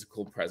that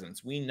physical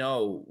presence? We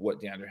know what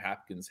DeAndre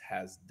Hopkins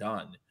has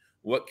done.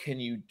 What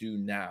can you do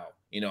now?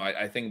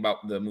 I think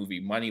about the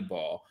movie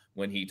Moneyball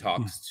when he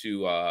talks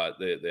to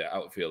the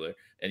outfielder,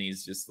 and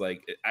he's just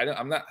like,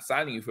 I'm not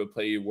signing you for the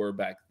player you were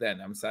back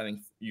then. I'm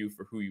signing you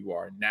for who you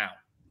are now.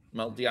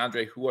 Well,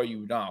 DeAndre, who are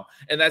you now?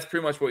 And that's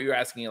pretty much what you're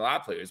asking a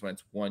lot of players when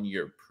it's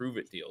 1-year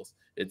prove-it deals.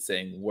 It's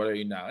saying, what are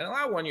you now? And a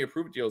lot of 1-year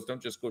prove-it deals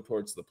don't just go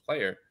towards the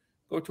player,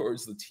 go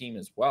towards the team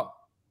as well.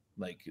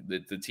 Like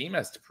the team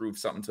has to prove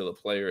something to the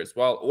player as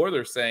well, or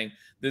they're saying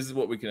this is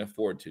what we can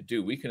afford to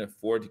do. We can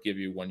afford to give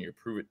you a 1-year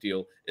prove-it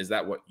deal. Is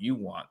that what you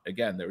want?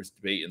 Again, there was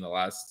debate in the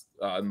last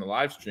in the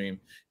live stream.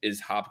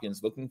 Is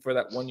Hopkins looking for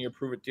that 1-year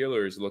prove-it deal,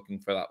 or is he looking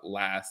for that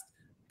last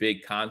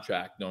big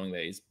contract, knowing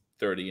that he's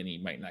 30 and he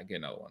might not get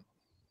another one?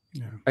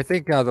 Yeah. I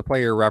think the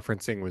player you're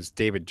referencing was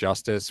David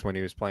Justice when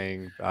he was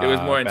playing. It was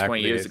more than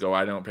 20 years ago.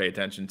 I don't pay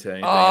attention to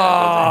anything.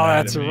 Oh,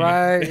 that's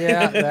right.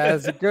 Yeah,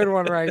 that's a good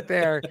one right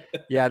there.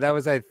 Yeah, that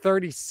was a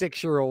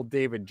 36-year-old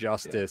David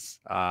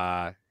Justice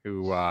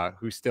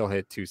who still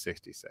hit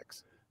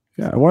 266.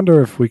 Yeah, I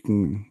wonder if we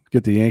can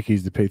get the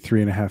Yankees to pay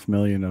 $3.5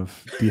 million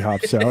of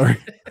DHop salary.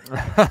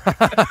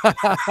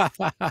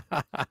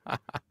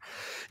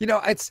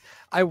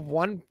 I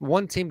want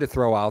one team to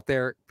throw out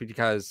there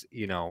because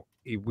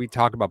we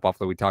talk about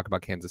Buffalo, we talk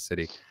about Kansas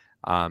City.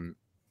 I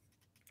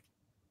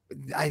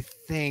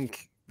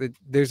think that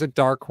there's a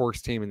dark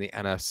horse team in the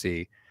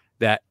NFC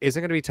that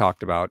isn't going to be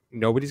talked about.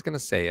 Nobody's going to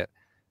say it,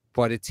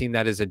 but a team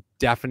that is a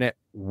definite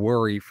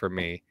worry for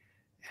me,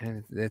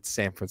 and it's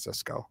San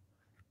Francisco,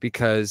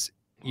 because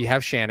you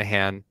have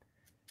Shanahan.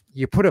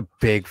 You put a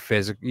big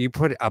physical, you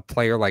put a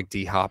player like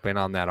DHop in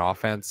on that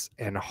offense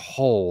and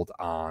hold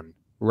on.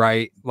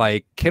 Right?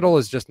 Like Kittle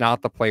is just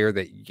not the player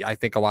that I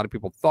think a lot of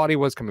people thought he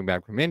was, coming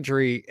back from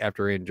injury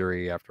after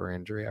injury after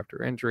injury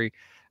after injury.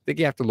 I think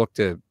you have to look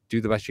to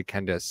do the best you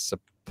can to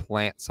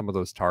supplant some of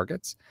those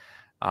targets.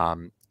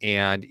 And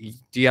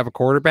do you have a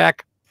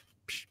quarterback?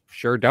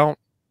 Sure don't,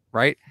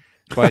 right?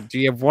 But do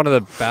you have one of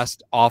the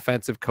best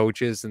offensive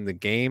coaches in the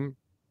game?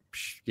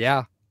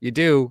 Yeah, you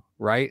do,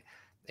 right?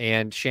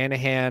 And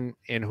Shanahan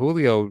and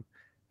Julio,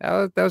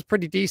 that was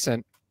pretty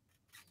decent.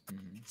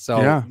 So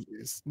yeah,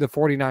 the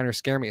 49ers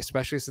scare me,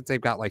 especially since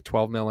they've got like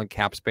 12 million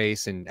cap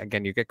space. And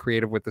again, you get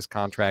creative with this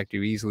contract.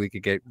 You easily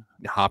could get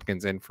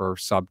Hopkins in for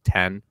sub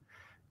 10.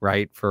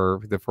 right,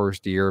 for the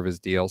first year of his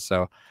deal.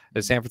 So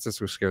the San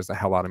Francisco scares the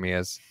hell out of me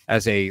as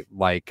a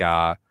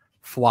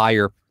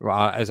flyer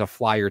as a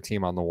flyer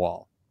team on the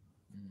wall.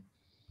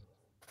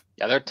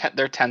 Yeah, they're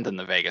 10th in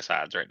the Vegas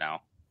odds right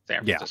now.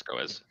 San Francisco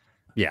is.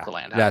 Yeah, to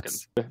land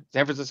Hopkins.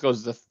 San Francisco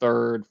is the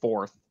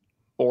fourth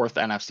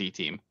NFC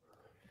team.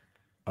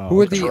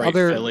 Who are the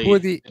other? Who are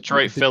the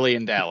Detroit, Philly,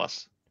 and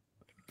Dallas?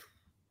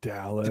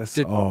 Dallas.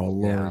 Oh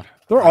Lord, yeah.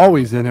 They're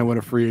always in it when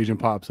a free agent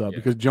pops up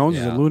because Jones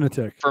is a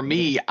lunatic. For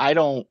me, I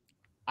don't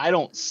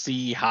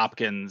see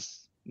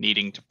Hopkins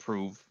needing to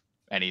prove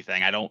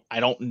anything. I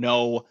don't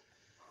know.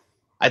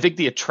 I think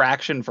the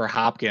attraction for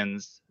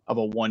Hopkins of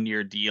a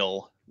 1-year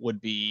deal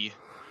would be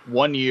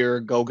 1 year,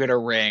 go get a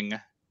ring,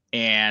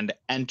 and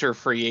enter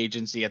free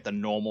agency at the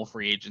normal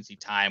free agency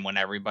time when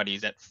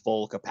everybody's at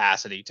full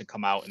capacity to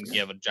come out and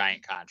give a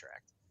giant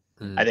contract.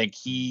 I think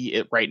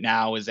right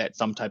now is at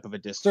some type of a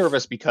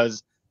disservice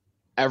because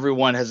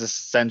everyone has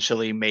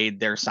essentially made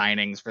their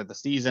signings for the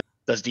season.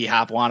 Does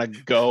DHop want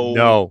to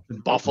go to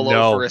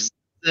Buffalo for a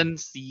season,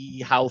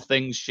 see how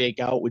things shake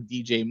out with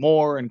DJ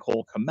Moore and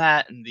Cole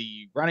Kmet and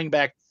the running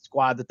back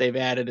squad that they've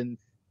added and,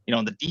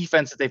 the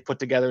defense that they've put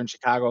together in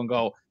Chicago and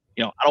go,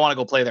 I don't want to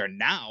go play there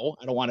now.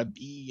 I don't want to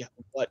be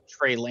what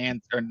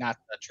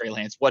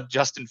what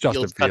Justin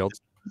Fields cut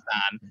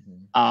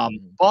on.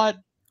 But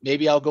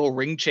maybe I'll go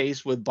ring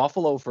chase with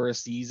Buffalo for a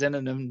season,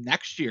 and then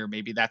next year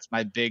maybe that's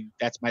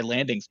my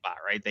landing spot,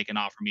 right? They can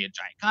offer me a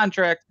giant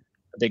contract,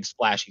 a big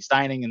splashy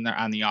signing, and they're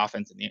on the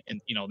offense in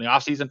the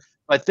offseason.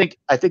 But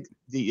I think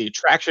the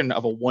attraction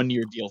of a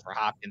 1-year deal for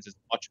Hopkins is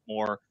much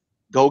more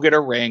go get a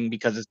ring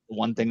because it's the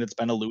one thing that's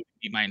been eluding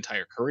me my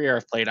entire career.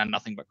 I've played on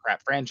nothing but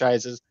crap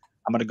franchises.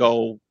 I'm going to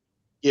go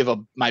give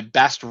my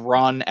best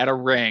run at a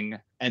ring.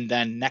 And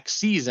then next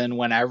season,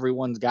 when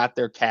everyone's got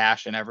their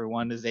cash and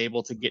everyone is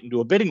able to get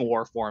into a bidding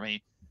war for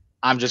me,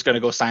 I'm just going to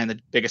go sign the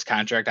biggest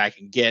contract I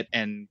can get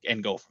and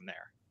go from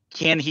there.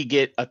 Can he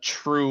get a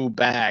true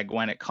bag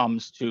when it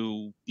comes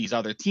to these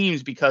other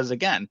teams? Because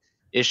again,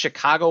 is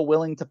Chicago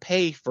willing to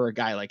pay for a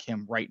guy like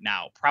him right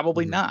now?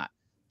 Probably not.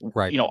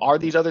 Right. Are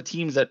these other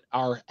teams that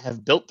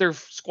have built their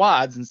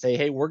squads and say,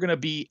 hey, we're going to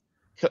be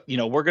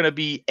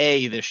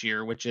A this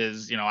year, which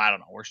is, I don't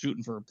know, we're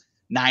shooting for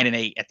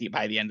 9-8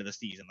 by the end of the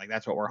season. Like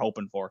that's what we're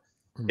hoping for.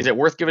 Is it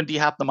worth giving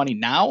DHop the money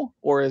now?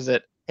 Or is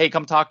it, hey,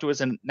 come talk to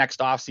us in next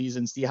off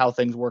season, see how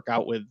things work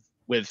out with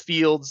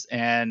Fields.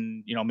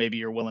 And, maybe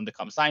you're willing to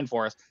come sign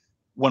for us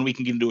when we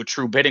can get into a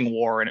true bidding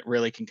war. And it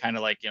really can kind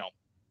of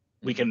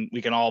we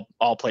can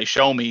all play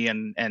show me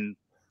and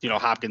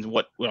Hopkins,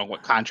 what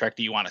contract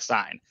do you want to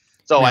sign?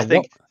 So I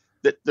think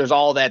that there's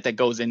all that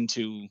goes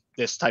into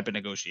this type of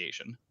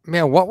negotiation.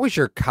 Man, what was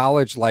your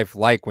college life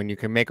like when you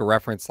can make a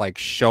reference like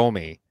 "show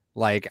me"?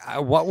 Like,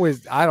 what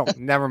was?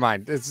 Never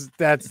mind.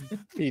 That's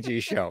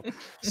PG show.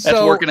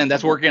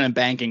 That's working in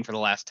banking for the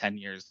last 10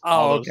 years.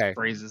 All those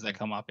phrases that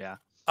come up, yeah.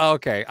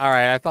 Okay, all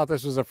right. I thought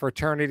this was a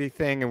fraternity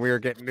thing, and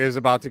it was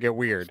about to get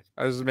weird.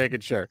 I was just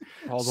making sure.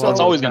 So it's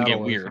always going to get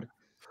weird.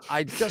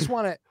 I just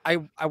want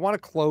to. I want to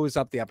close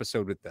up the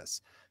episode with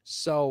this.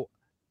 So,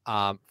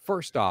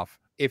 first off,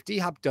 if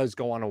DHop does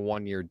go on a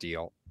 1-year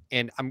deal,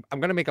 and I'm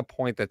going to make a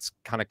point that's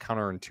kind of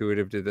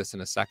counterintuitive to this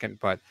in a second,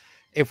 but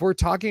if we're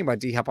talking about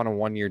DHop on a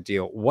 1-year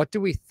deal, what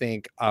do we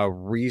think a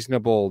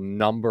reasonable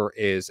number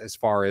is as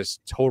far as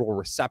total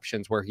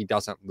receptions where he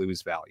doesn't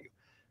lose value,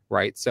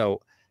 right?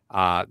 So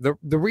the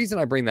reason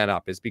I bring that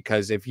up is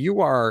because if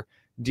you are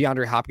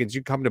DeAndre Hopkins,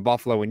 you come to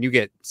Buffalo and you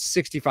get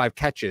 65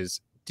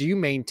 catches, do you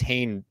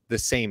maintain the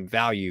same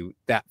value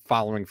that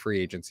following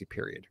free agency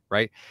period,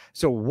 right?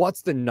 So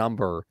what's the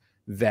number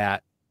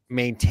that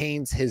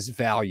maintains his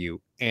value,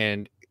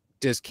 and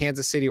does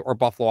Kansas City or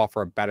Buffalo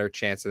offer a better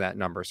chance of that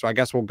number? So I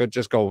guess we'll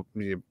just go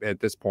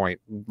at this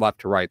point left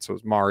to right. So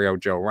it's Mario,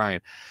 Joe,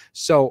 Ryan.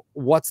 So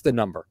what's the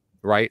number,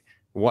 right?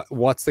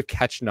 What's the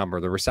catch number,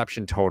 the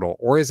reception total,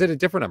 or is it a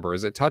different number?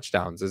 Is it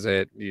touchdowns? Is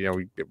it,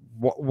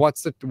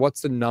 what's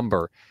the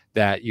number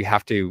that you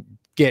have to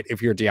get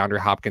if you're DeAndre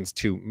Hopkins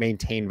to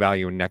maintain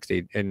value in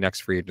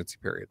next free agency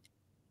period?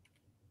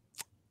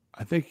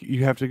 I think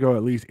you have to go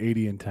at least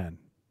 80 and 10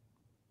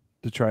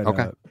 to try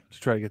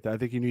to get that. I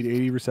think you need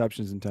 80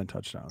 receptions and 10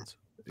 touchdowns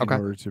in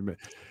order to,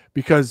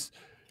 because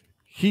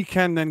he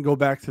can then go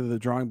back to the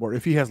drawing board.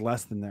 If he has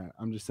less than that,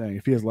 I'm just saying,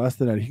 if he has less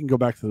than that, he can go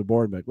back to the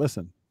board and be like,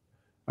 listen,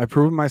 I've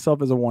proven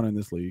myself as a 1 in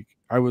this league.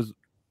 I was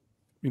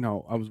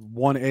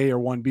 1A or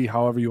 1B,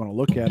 however you want to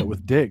look at it,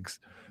 with Diggs.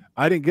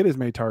 I didn't get as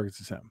many targets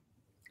as him.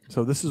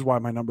 So this is why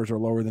my numbers are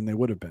lower than they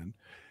would have been.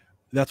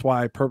 That's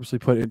why I purposely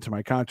put it into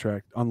my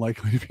contract,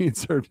 unlikely to be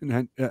inserted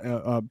in,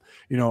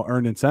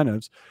 earned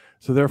incentives.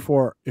 So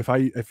therefore,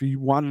 if he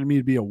wanted me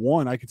to be a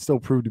 1, I could still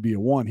prove to be a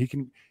 1. He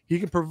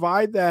can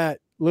provide that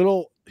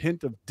little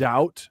hint of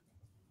doubt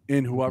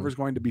in whoever's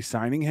going to be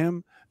signing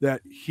him,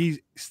 that he's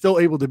still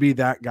able to be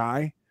that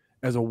guy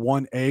as a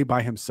 1A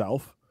by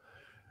himself,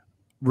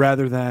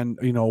 rather than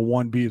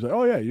 1B is like,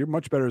 oh yeah, you're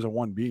much better as a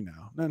 1B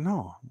now.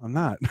 No, I'm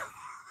not.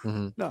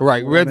 No,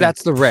 I mean,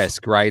 that's the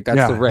risk, right?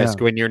 That's the risk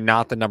yeah. when you're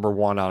not the number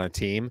one on a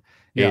team.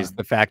 Yeah. Is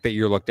the fact that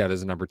you're looked at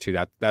as a number two.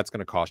 That's going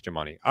to cost you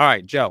money. All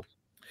right, Joe.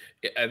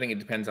 I think it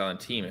depends on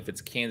the team. If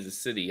it's Kansas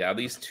City, at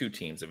least two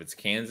teams. If it's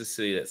Kansas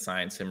City that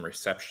signs him,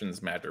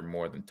 receptions matter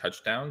more than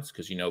touchdowns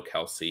because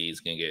Kelsey is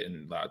going to get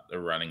in a lot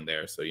of running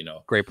there. So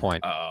Great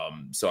point.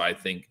 So I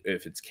think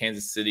if it's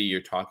Kansas City,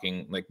 you're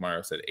talking like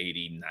Mario said,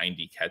 80,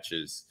 90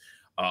 catches,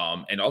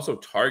 and also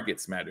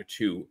targets matter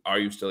too. Are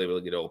you still able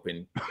to get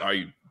open? Are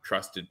you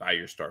trusted by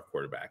your star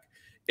quarterback?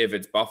 If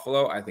it's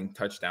Buffalo, I think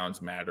touchdowns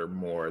matter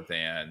more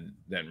than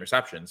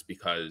receptions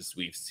because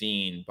we've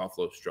seen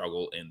Buffalo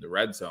struggle in the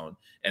red zone,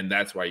 and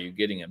that's why you're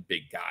getting a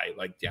big guy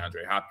like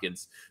DeAndre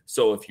Hopkins.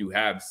 So if you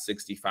have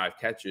 65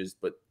 catches,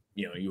 but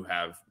you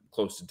have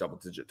close to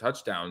double-digit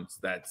touchdowns,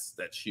 that's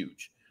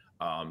huge.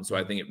 So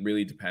I think it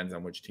really depends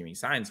on which team he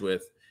signs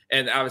with,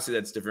 and obviously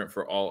that's different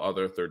for all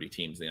other 30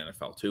 teams in the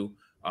NFL too.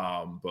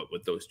 But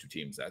with those two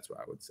teams, that's what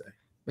I would say.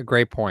 A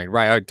great point,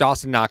 right?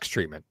 Dawson Knox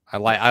treatment. I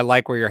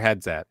like where your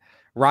head's at.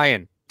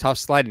 Ryan, tough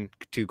sledding,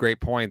 2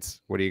 great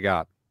points. What do you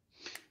got?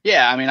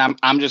 Yeah, I mean,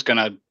 I'm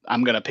gonna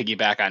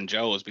piggyback on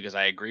Joe's because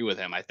I agree with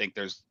him. I think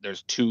there's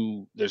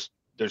two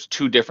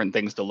different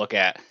things to look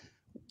at.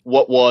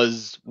 What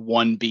was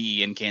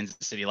 1B in Kansas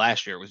City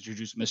last year? It was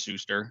Juju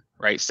Smith-Schuster,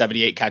 right?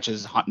 78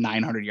 catches,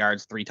 900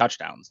 yards, 3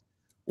 touchdowns.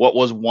 What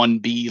was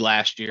 1B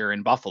last year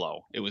in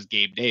Buffalo? It was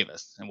Gabe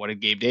Davis. And what did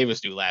Gabe Davis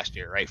do last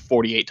year, right?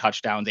 48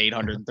 touchdowns,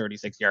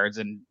 836 yards,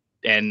 and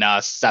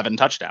 7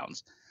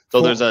 touchdowns. So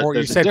there's a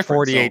you said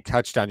difference. 48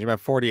 touchdowns. You meant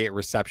 48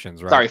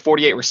 receptions, right? Sorry,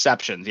 48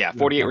 receptions. Yeah,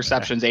 48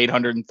 receptions,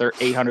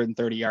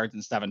 830 yards,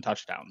 and 7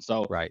 touchdowns.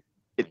 So right.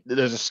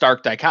 There's a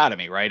stark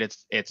dichotomy, right?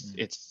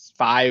 It's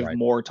 5 right.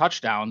 more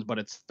touchdowns, but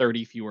it's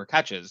 30 fewer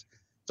catches.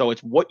 So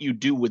it's what you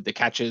do with the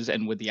catches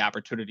and with the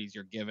opportunities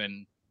you're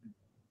given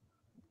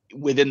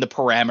within the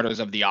parameters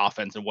of the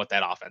offense and what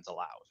that offense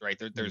allows, right?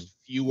 There's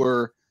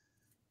fewer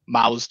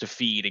mouths to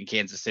feed in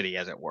Kansas City,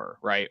 as it were,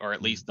 right? Or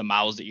at least the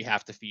mouths that you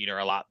have to feed are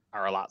a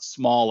lot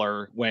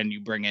smaller. When you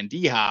bring in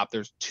DHop,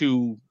 there's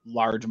 2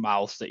 large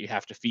mouths that you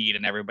have to feed,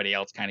 and everybody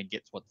else kind of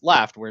gets what's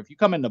left. Where if you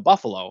come into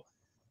Buffalo,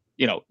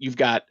 you've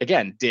got,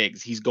 again,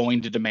 Diggs. He's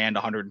going to demand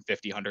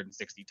 150,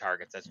 160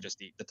 targets. That's just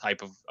the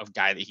type of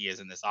guy that he is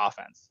in this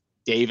offense.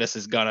 Davis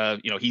is gonna,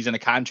 he's in a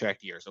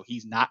contract year, so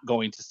he's not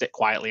going to sit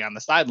quietly on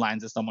the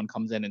sidelines if someone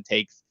comes in and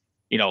takes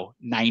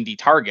 90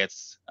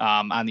 targets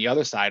on the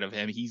other side of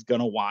him. He's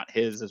going to want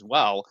his as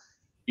well.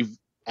 You've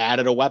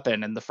added a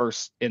weapon in the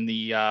first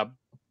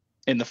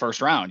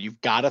round.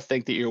 You've got to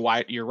think that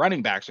your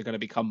running backs are going to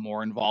become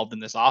more involved in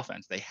this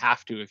offense. They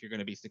have to if you're going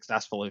to be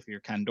successful, if you're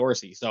Ken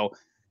Dorsey. So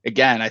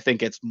again, I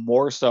think it's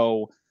more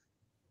so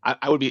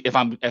I would be, if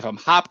I'm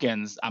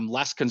Hopkins, I'm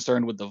less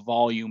concerned with the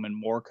volume and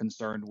more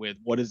concerned with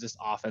what does this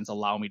offense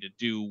allow me to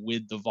do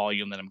with the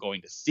volume that I'm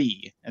going to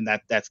see. And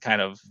that's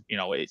kind of,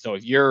 so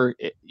if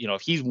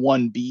if he's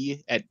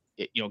 1B at,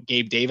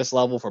 Gabe Davis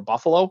level for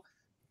Buffalo,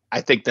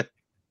 I think that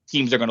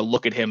teams are going to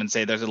look at him and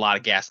say, there's a lot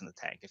of gas in the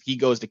tank. If he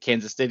goes to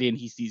Kansas City and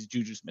he sees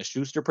Juju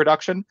Smith-Schuster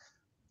production,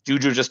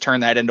 Juju just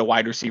turned that into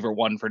wide receiver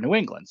 1 for New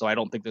England. So I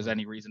don't think there's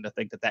any reason to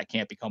think that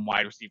can't become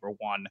wide receiver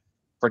 1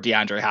 for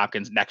DeAndre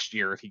Hopkins next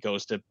year if he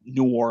goes to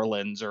New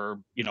Orleans or,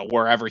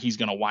 wherever he's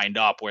going to wind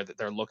up where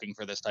they're looking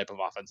for this type of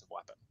offensive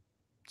weapon.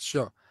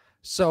 Sure.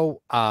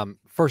 So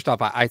first off,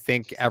 I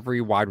think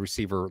every wide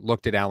receiver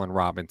looked at Allen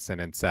Robinson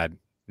and said,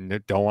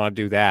 don't want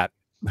to do that.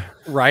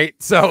 Right.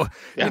 So,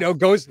 yeah.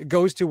 Goes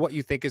to what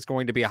you think is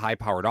going to be a high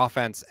powered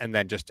offense and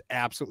then just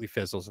absolutely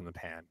fizzles in the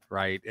pan.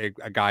 Right.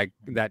 A guy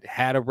that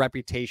had a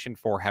reputation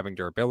for having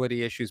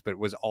durability issues, but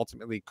was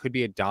ultimately could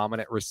be a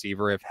dominant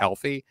receiver if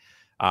healthy.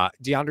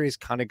 DeAndre's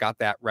kind of got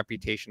that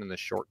reputation in the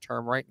short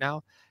term right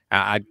now.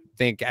 I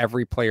think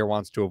every player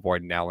wants to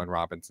avoid an Allen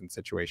Robinson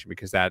situation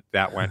because that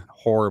went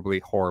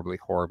horribly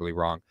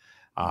wrong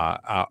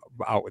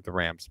out with the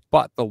Rams.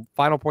 But the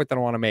final point that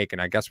I want to make,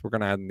 and I guess we're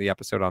going to end the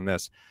episode on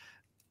this,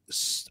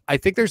 I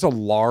think there's a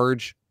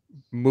large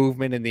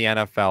movement in the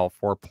NFL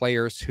for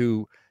players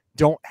who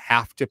don't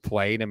have to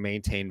play to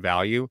maintain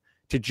value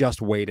to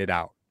just wait it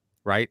out,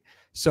 right?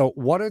 So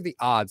what are the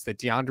odds that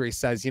DeAndre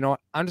says,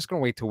 I'm just going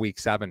to wait till week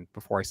 7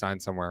 before I sign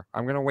somewhere.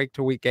 I'm going to wait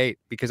till week 8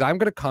 because I'm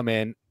going to come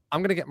in.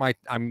 I'm going to get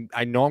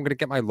I know I'm going to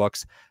get my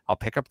looks. I'll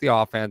pick up the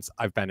offense.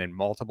 I've been in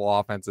multiple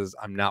offenses.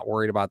 I'm not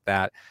worried about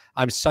that.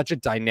 I'm such a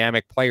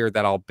dynamic player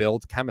that I'll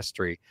build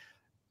chemistry.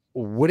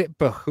 Would it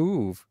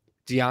behoove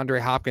DeAndre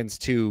Hopkins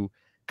to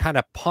kind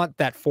of punt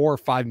that $4 or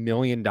 $5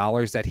 million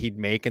that he'd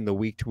make in the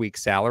week-to-week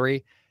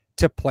salary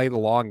to play the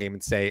long game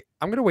and say,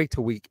 I'm going to wait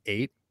till week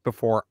 8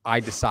 before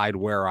I decide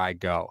where I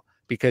go,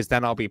 because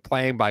then I'll be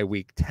playing by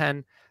week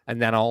 10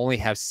 and then I'll only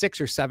have 6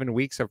 or 7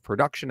 weeks of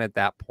production at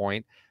that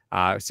point,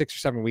 6 or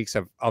 7 weeks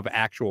of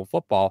actual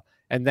football.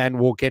 And then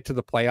we'll get to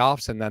the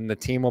playoffs and then the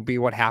team will be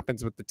what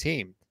happens with the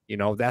team.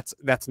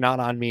 That's not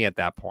on me at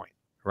that point.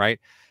 Right.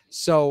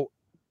 So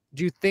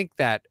do you think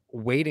that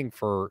waiting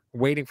for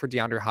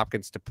DeAndre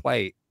Hopkins to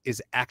play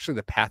is actually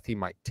the path he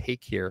might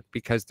take here?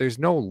 Because there's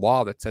no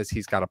law that says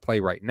he's got to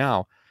play right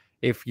now.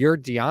 if you're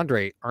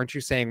DeAndre, aren't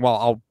you saying, well,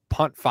 I'll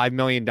punt $5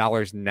 million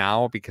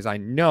now because I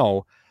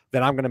know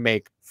that I'm going to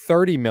make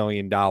 $30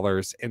 million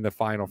in the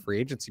final free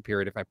agency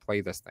period if I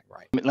play this thing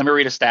right? Let me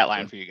read a stat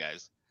line for you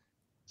guys.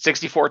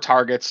 64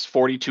 targets,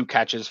 42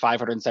 catches,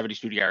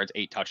 572 yards,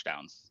 8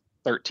 touchdowns,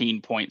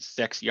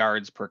 13.6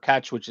 yards per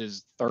catch, which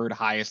is third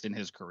highest in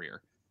his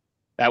career.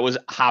 That was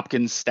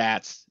Hopkins'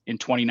 stats in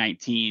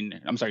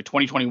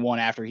 2021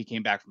 after he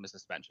came back from the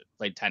suspension,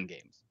 played 10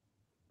 games.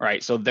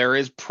 Right. So there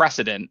is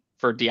precedent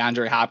for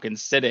DeAndre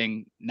Hopkins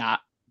sitting, not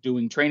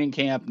doing training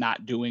camp,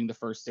 not doing the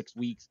first 6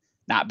 weeks,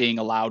 not being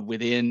allowed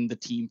within the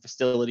team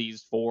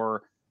facilities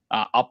for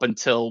up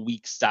until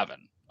week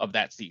 7 of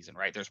that season.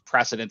 Right. There's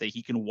precedent that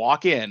he can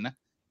walk in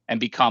and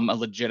become a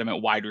legitimate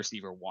wide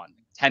receiver 1.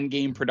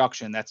 10-game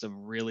production. That's a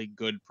really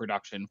good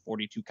production.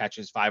 42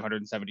 catches,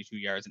 572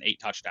 yards, and 8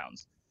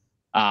 touchdowns.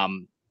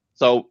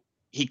 So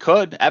he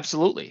could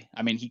absolutely.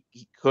 I mean, he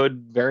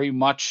could very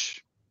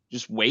much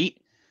just wait.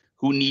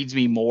 Who needs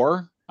me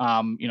more?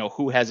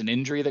 Who has an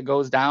injury that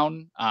goes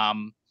down? I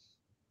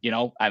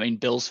mean,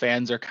 Bills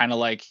fans are kind of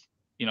like,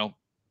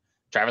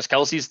 Travis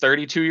Kelce's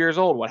 32 years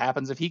old. What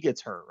happens if he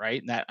gets hurt, right?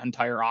 And that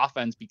entire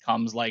offense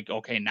becomes like,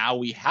 okay, now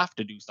we have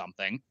to do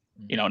something.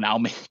 Now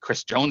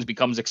Chris Jones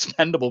becomes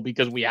expendable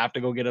because we have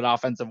to go get an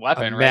offensive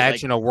weapon.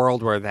 Imagine a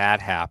world where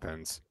that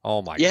happens.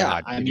 Oh my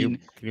God. Can you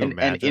imagine?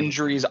 And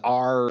injuries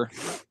are,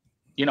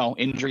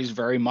 injuries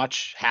very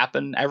much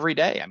happen every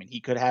day. I mean,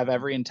 he could have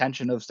every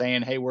intention of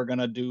saying, hey, we're going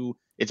to do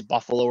it's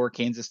Buffalo or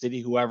Kansas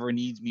City, whoever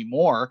needs me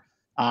more.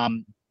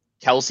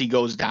 Kelce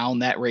goes down,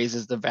 that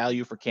raises the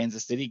value for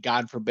Kansas City.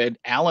 God forbid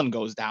Allen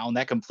goes down,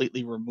 that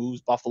completely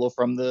removes Buffalo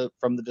from the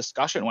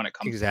discussion when it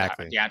comes to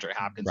DeAndre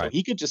Hopkins. Right. So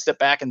he could just sit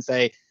back and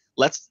say,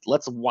 let's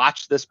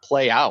watch this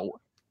play out.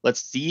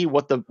 Let's see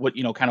what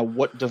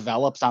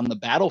develops on the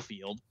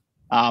battlefield.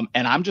 And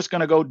I'm just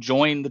going to go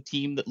join the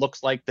team that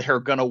looks like they're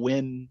going to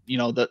win,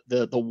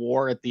 the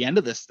war at the end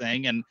of this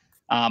thing. And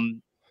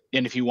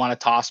if you want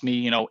to toss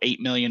me, $8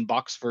 million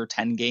for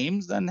 10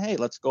 games, then hey,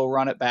 let's go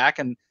run it back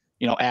and,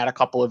 add a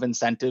couple of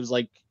incentives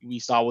like we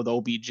saw with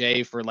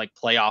OBJ for like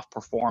playoff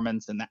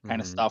performance and that kind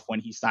of stuff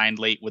when he signed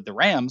late with the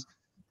Rams.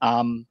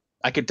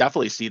 I could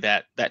definitely see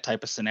that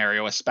type of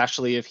scenario,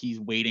 especially if he's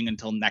waiting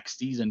until next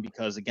season,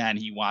 because again,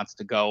 he wants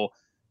to go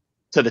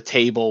to the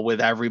table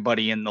with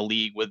everybody in the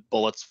league with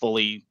bullets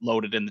fully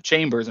loaded in the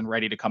chambers and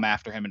ready to come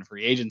after him in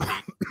free agency.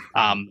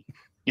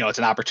 It's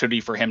an opportunity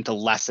for him to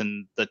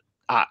lessen the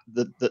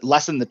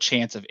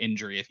chance of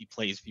injury if he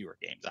plays fewer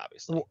games,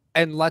 obviously.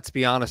 And let's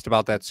be honest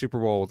about that Super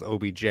Bowl with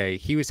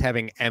OBJ. He was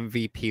having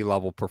MVP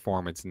level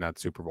performance in that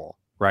Super Bowl.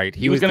 Right.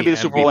 He was going to be the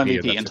Super Bowl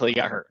MVP until he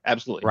got hurt.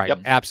 Absolutely. Right. Yep.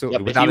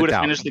 Absolutely. Yep. If he would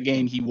have finished the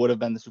game, he would have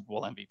been the Super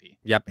Bowl MVP.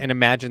 Yep. And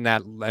imagine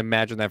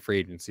that free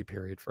agency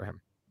period for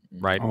him.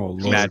 Right. Oh,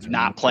 he's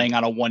not playing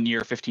on a 1-year,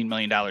 $15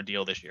 million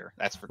deal this year.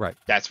 That's for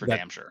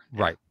damn sure.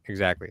 Yeah. Right.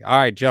 Exactly. All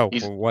right, Joe.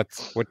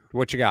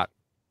 What you got?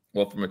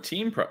 Well, from a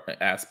team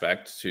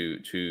aspect to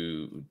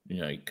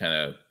kind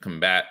of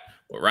combat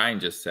what Ryan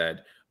just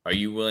said, are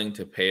you willing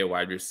to pay a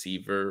wide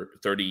receiver,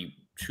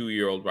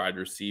 32-year-old wide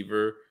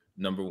receiver,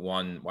 number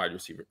 1 wide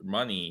receiver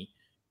money,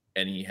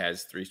 and he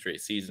has 3 straight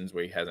seasons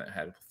where he hasn't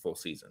had a full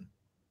season?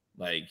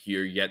 Like,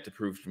 you're yet to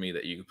prove to me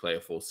that you could play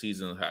a full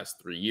season in the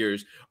past 3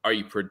 years. Are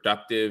you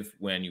productive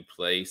when you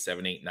play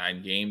 7, 8,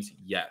 9 games?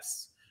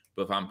 Yes.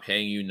 But if I'm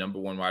paying you number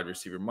 1 wide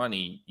receiver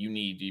money, you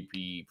need to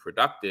be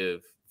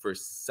productive for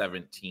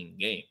 17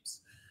 games.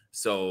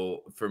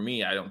 So for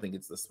me, I don't think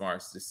it's the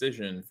smartest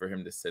decision for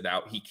him to sit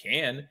out. He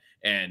can.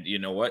 And you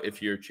know what?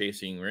 If you're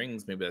chasing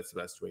rings, maybe that's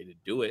the best way to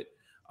do it.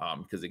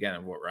 Because again,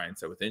 of what Ryan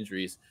said with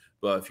injuries,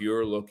 but if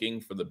you're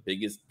looking for the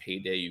biggest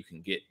payday you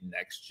can get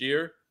next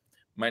year,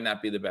 might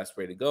not be the best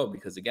way to go,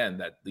 because again,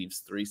 that leaves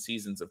 3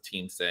 seasons of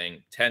teams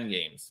saying 10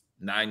 games,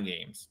 9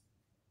 games,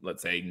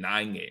 let's say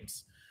 9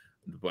 games.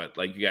 But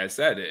like you guys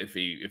said, if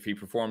he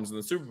performs in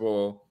the Super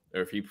Bowl, or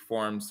if he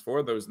performs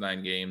for those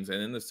 9 games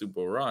and in the Super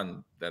Bowl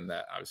run, then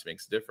that obviously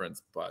makes a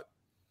difference. But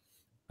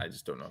I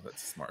just don't know if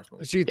that's a smart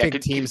move. So you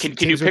think teams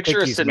can you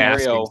picture a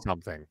scenario?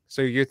 Something.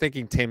 So you're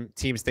thinking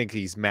teams think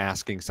he's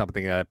masking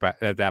something at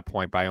that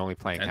point by only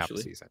playing half the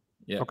season.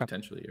 Yeah, okay.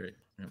 Potentially, right?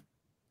 Yeah.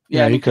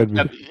 Yeah, he could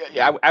be.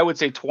 Yeah, I would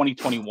say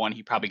 2021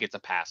 he probably gets a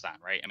pass on,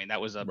 right? I mean,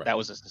 that was a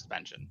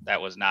suspension. That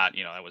was not,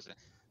 that was.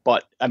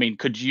 But I mean,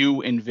 could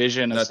you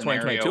envision a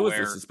scenario 2022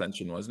 where was the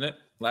suspension, wasn't it?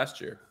 Last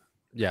year.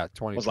 Yeah,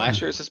 2020 was last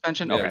year's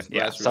suspension. Yeah, okay,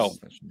 yeah.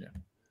 Suspension, yeah.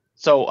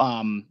 So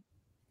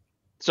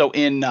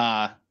in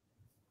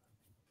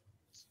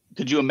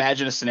could you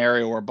imagine a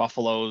scenario where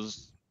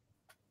Buffalo's,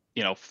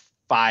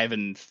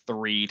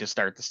 5-3 to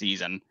start the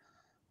season?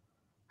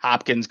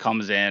 Hopkins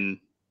comes in,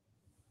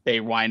 they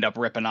wind up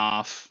ripping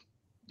off,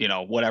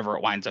 whatever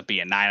it winds up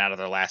being, 9 out of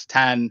their last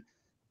 10,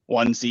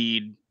 1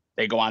 seed.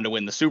 They go on to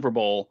win the Super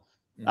Bowl.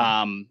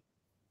 Mm-hmm.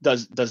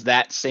 Does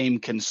that same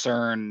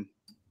concern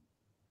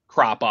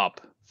crop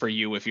up for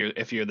you if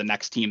you're the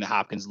next team that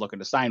Hopkins is looking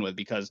to sign with?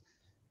 Because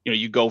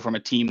you go from a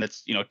team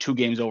that's 2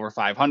 games over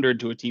 500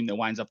 to a team that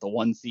winds up the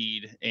 1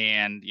 seed,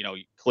 and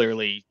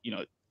clearly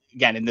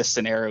again, in this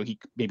scenario, he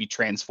maybe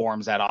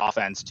transforms that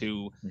offense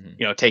to,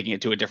 taking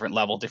it to a different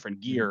level, different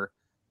gear.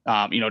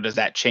 Does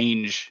that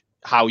change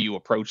how you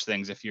approach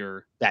things if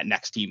you're that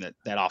next team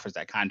that offers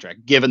that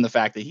contract, given the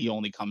fact that he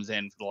only comes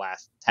in for the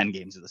last 10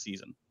 games of the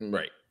season?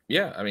 Right.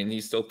 Yeah. I mean,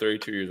 he's still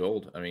 32 years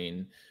old. I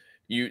mean,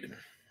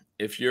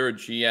 if you're a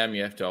GM,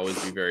 you have to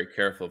always be very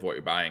careful of what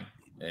you're buying.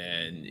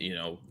 And,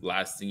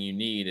 last thing you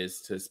need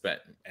is to spend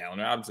Allen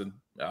Robinson.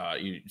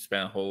 You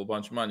spend a whole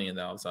bunch of money and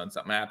then all of a sudden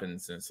something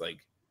happens. And it's like,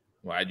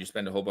 why'd you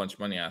spend a whole bunch of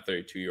money on a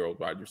 32-year-old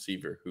wide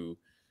receiver who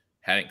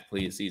hadn't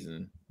completed a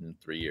season in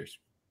 3 years?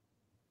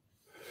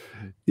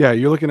 Yeah,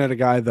 you're looking at a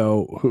guy,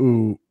 though,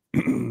 who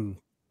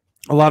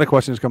a lot of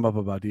questions come up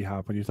about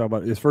DHop when you talk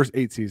about his first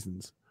 8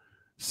 seasons.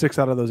 6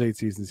 out of those 8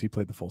 seasons, he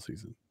played the full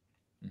season.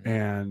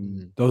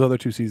 And those other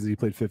 2 seasons, he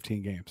played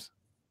 15 games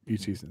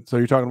each season. So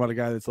you're talking about a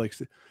guy that's like,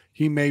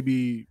 he may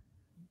be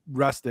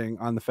resting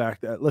on the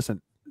fact that,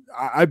 listen,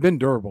 I've been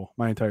durable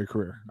my entire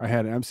career. I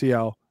had an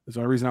MCL. That's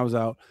the only reason I was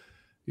out,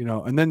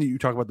 and then you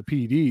talk about the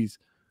PEDs.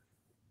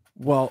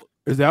 Well,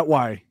 is that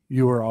why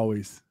you were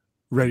always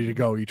ready to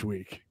go each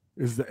week?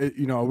 Is that,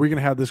 are we going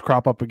to have this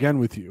crop up again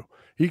with you?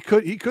 He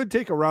could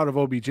take a route of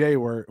OBJ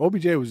where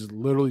OBJ was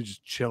literally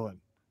just chilling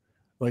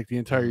like the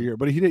entire year,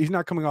 but he's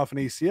not coming off an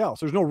ACL.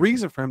 So there's no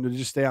reason for him to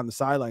just stay on the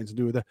sidelines and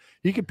do that.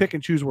 He can pick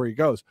and choose where he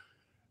goes.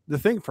 The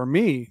thing for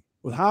me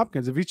with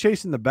Hopkins, if he's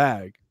chasing the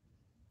bag,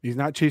 he's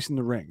not chasing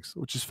the rings,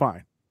 which is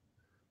fine.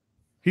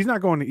 He's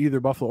not going to either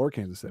Buffalo or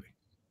Kansas City.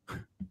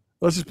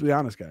 Let's just be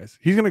honest, guys.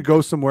 He's going to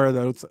go somewhere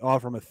that's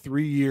offer him a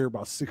 3-year,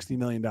 about $60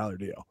 million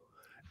deal.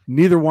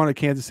 Neither one of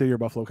Kansas City or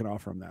Buffalo can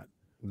offer him that.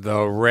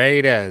 The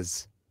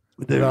Raiders.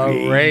 The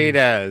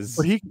Raiders.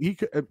 But he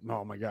could,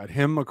 oh my God,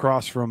 him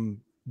across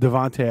from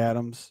Devontae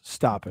Adams.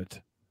 Stop it.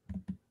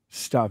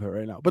 Stop it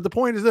right now. But the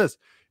point is this.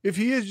 If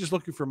he is just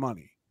looking for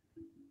money,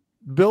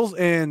 Bills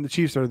and the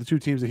Chiefs are the 2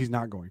 teams that he's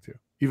not going to,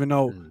 even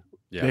though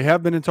they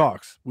have been in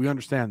talks. We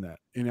understand that.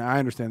 And I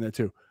understand that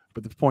too.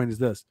 But the point is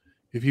this.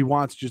 If he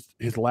wants just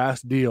his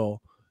last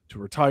deal to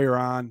retire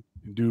on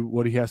and do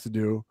what he has to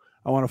do,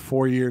 I want a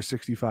 4-year,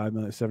 $65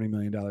 million, $70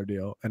 million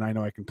deal. And I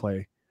know I can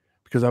play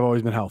because I've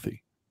always been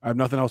healthy. I have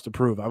nothing else to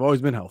prove. I've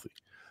always been healthy.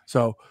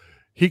 So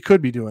he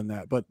could be doing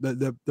that. But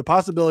the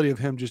possibility of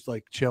him just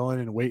like chilling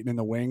and waiting in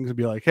the wings and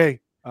be like,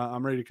 hey,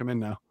 I'm ready to come in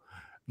now.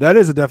 That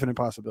is a definite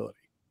possibility.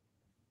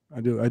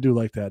 I do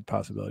like that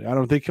possibility. I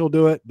don't think he'll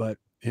do it, but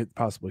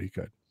possibly he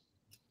could.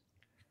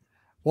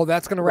 Well,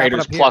 that's going to wrap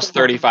Raiders it up. Plus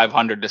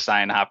 3,500 to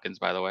sign Hopkins,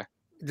 by the way.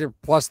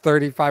 Plus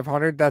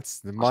 3,500. That's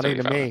the money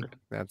to me.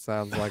 That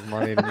sounds like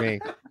money to me.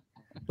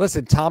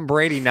 Listen, Tom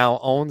Brady now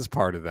owns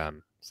part of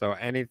them, so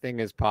anything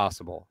is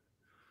possible.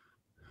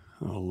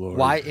 Oh Lord!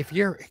 Why, if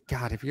you're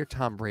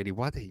Tom Brady,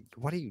 what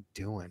are you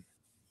doing?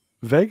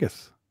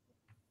 Vegas,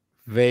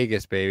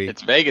 baby.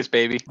 It's Vegas,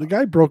 baby. The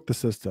guy broke the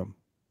system.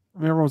 I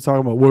mean, everyone's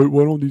talking about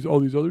why don't all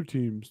these other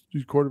teams,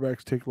 these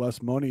quarterbacks take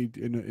less money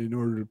in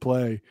order to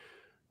play.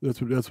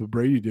 That's what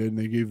Brady did, and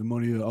they gave the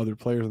money to other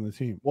players on the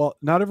team. Well,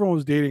 not everyone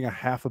was dating a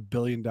 $500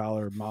 million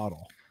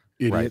model.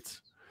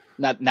 Idiots.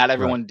 Right. Not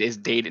everyone is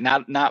dating.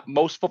 Not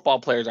most football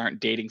players aren't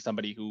dating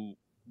somebody who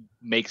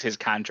makes his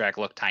contract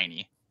look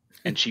tiny,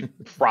 and she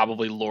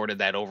probably lorded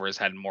that over his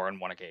head more on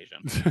one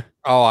occasion.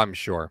 Oh, I'm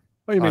sure.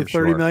 Oh, you made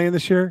 $30 million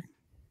this year.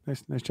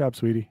 Nice job,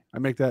 sweetie. I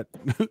make that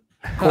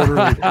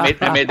quarterly.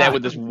 I made that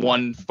with this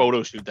one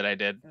photo shoot that I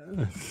did.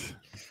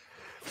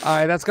 All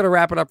right, that's going to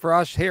wrap it up for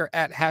us here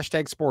at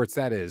Hashtag Sports.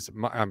 That is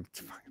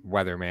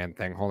weatherman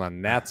thing. Hold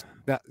on.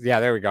 Yeah,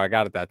 there we go. I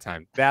got it that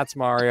time. That's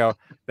Mario.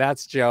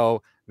 That's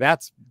Joe.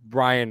 That's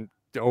Brian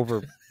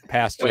over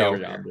past Joe.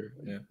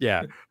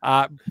 Yeah.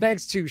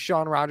 Thanks to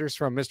Sean Rogers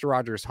from Mr.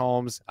 Rogers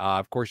Homes.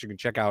 Of course, you can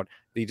check out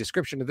the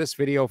description of this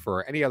video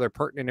for any other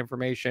pertinent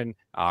information,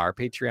 our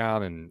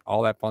Patreon and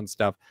all that fun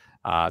stuff.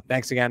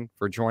 Thanks again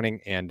for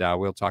joining, and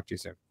we'll talk to you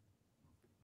soon.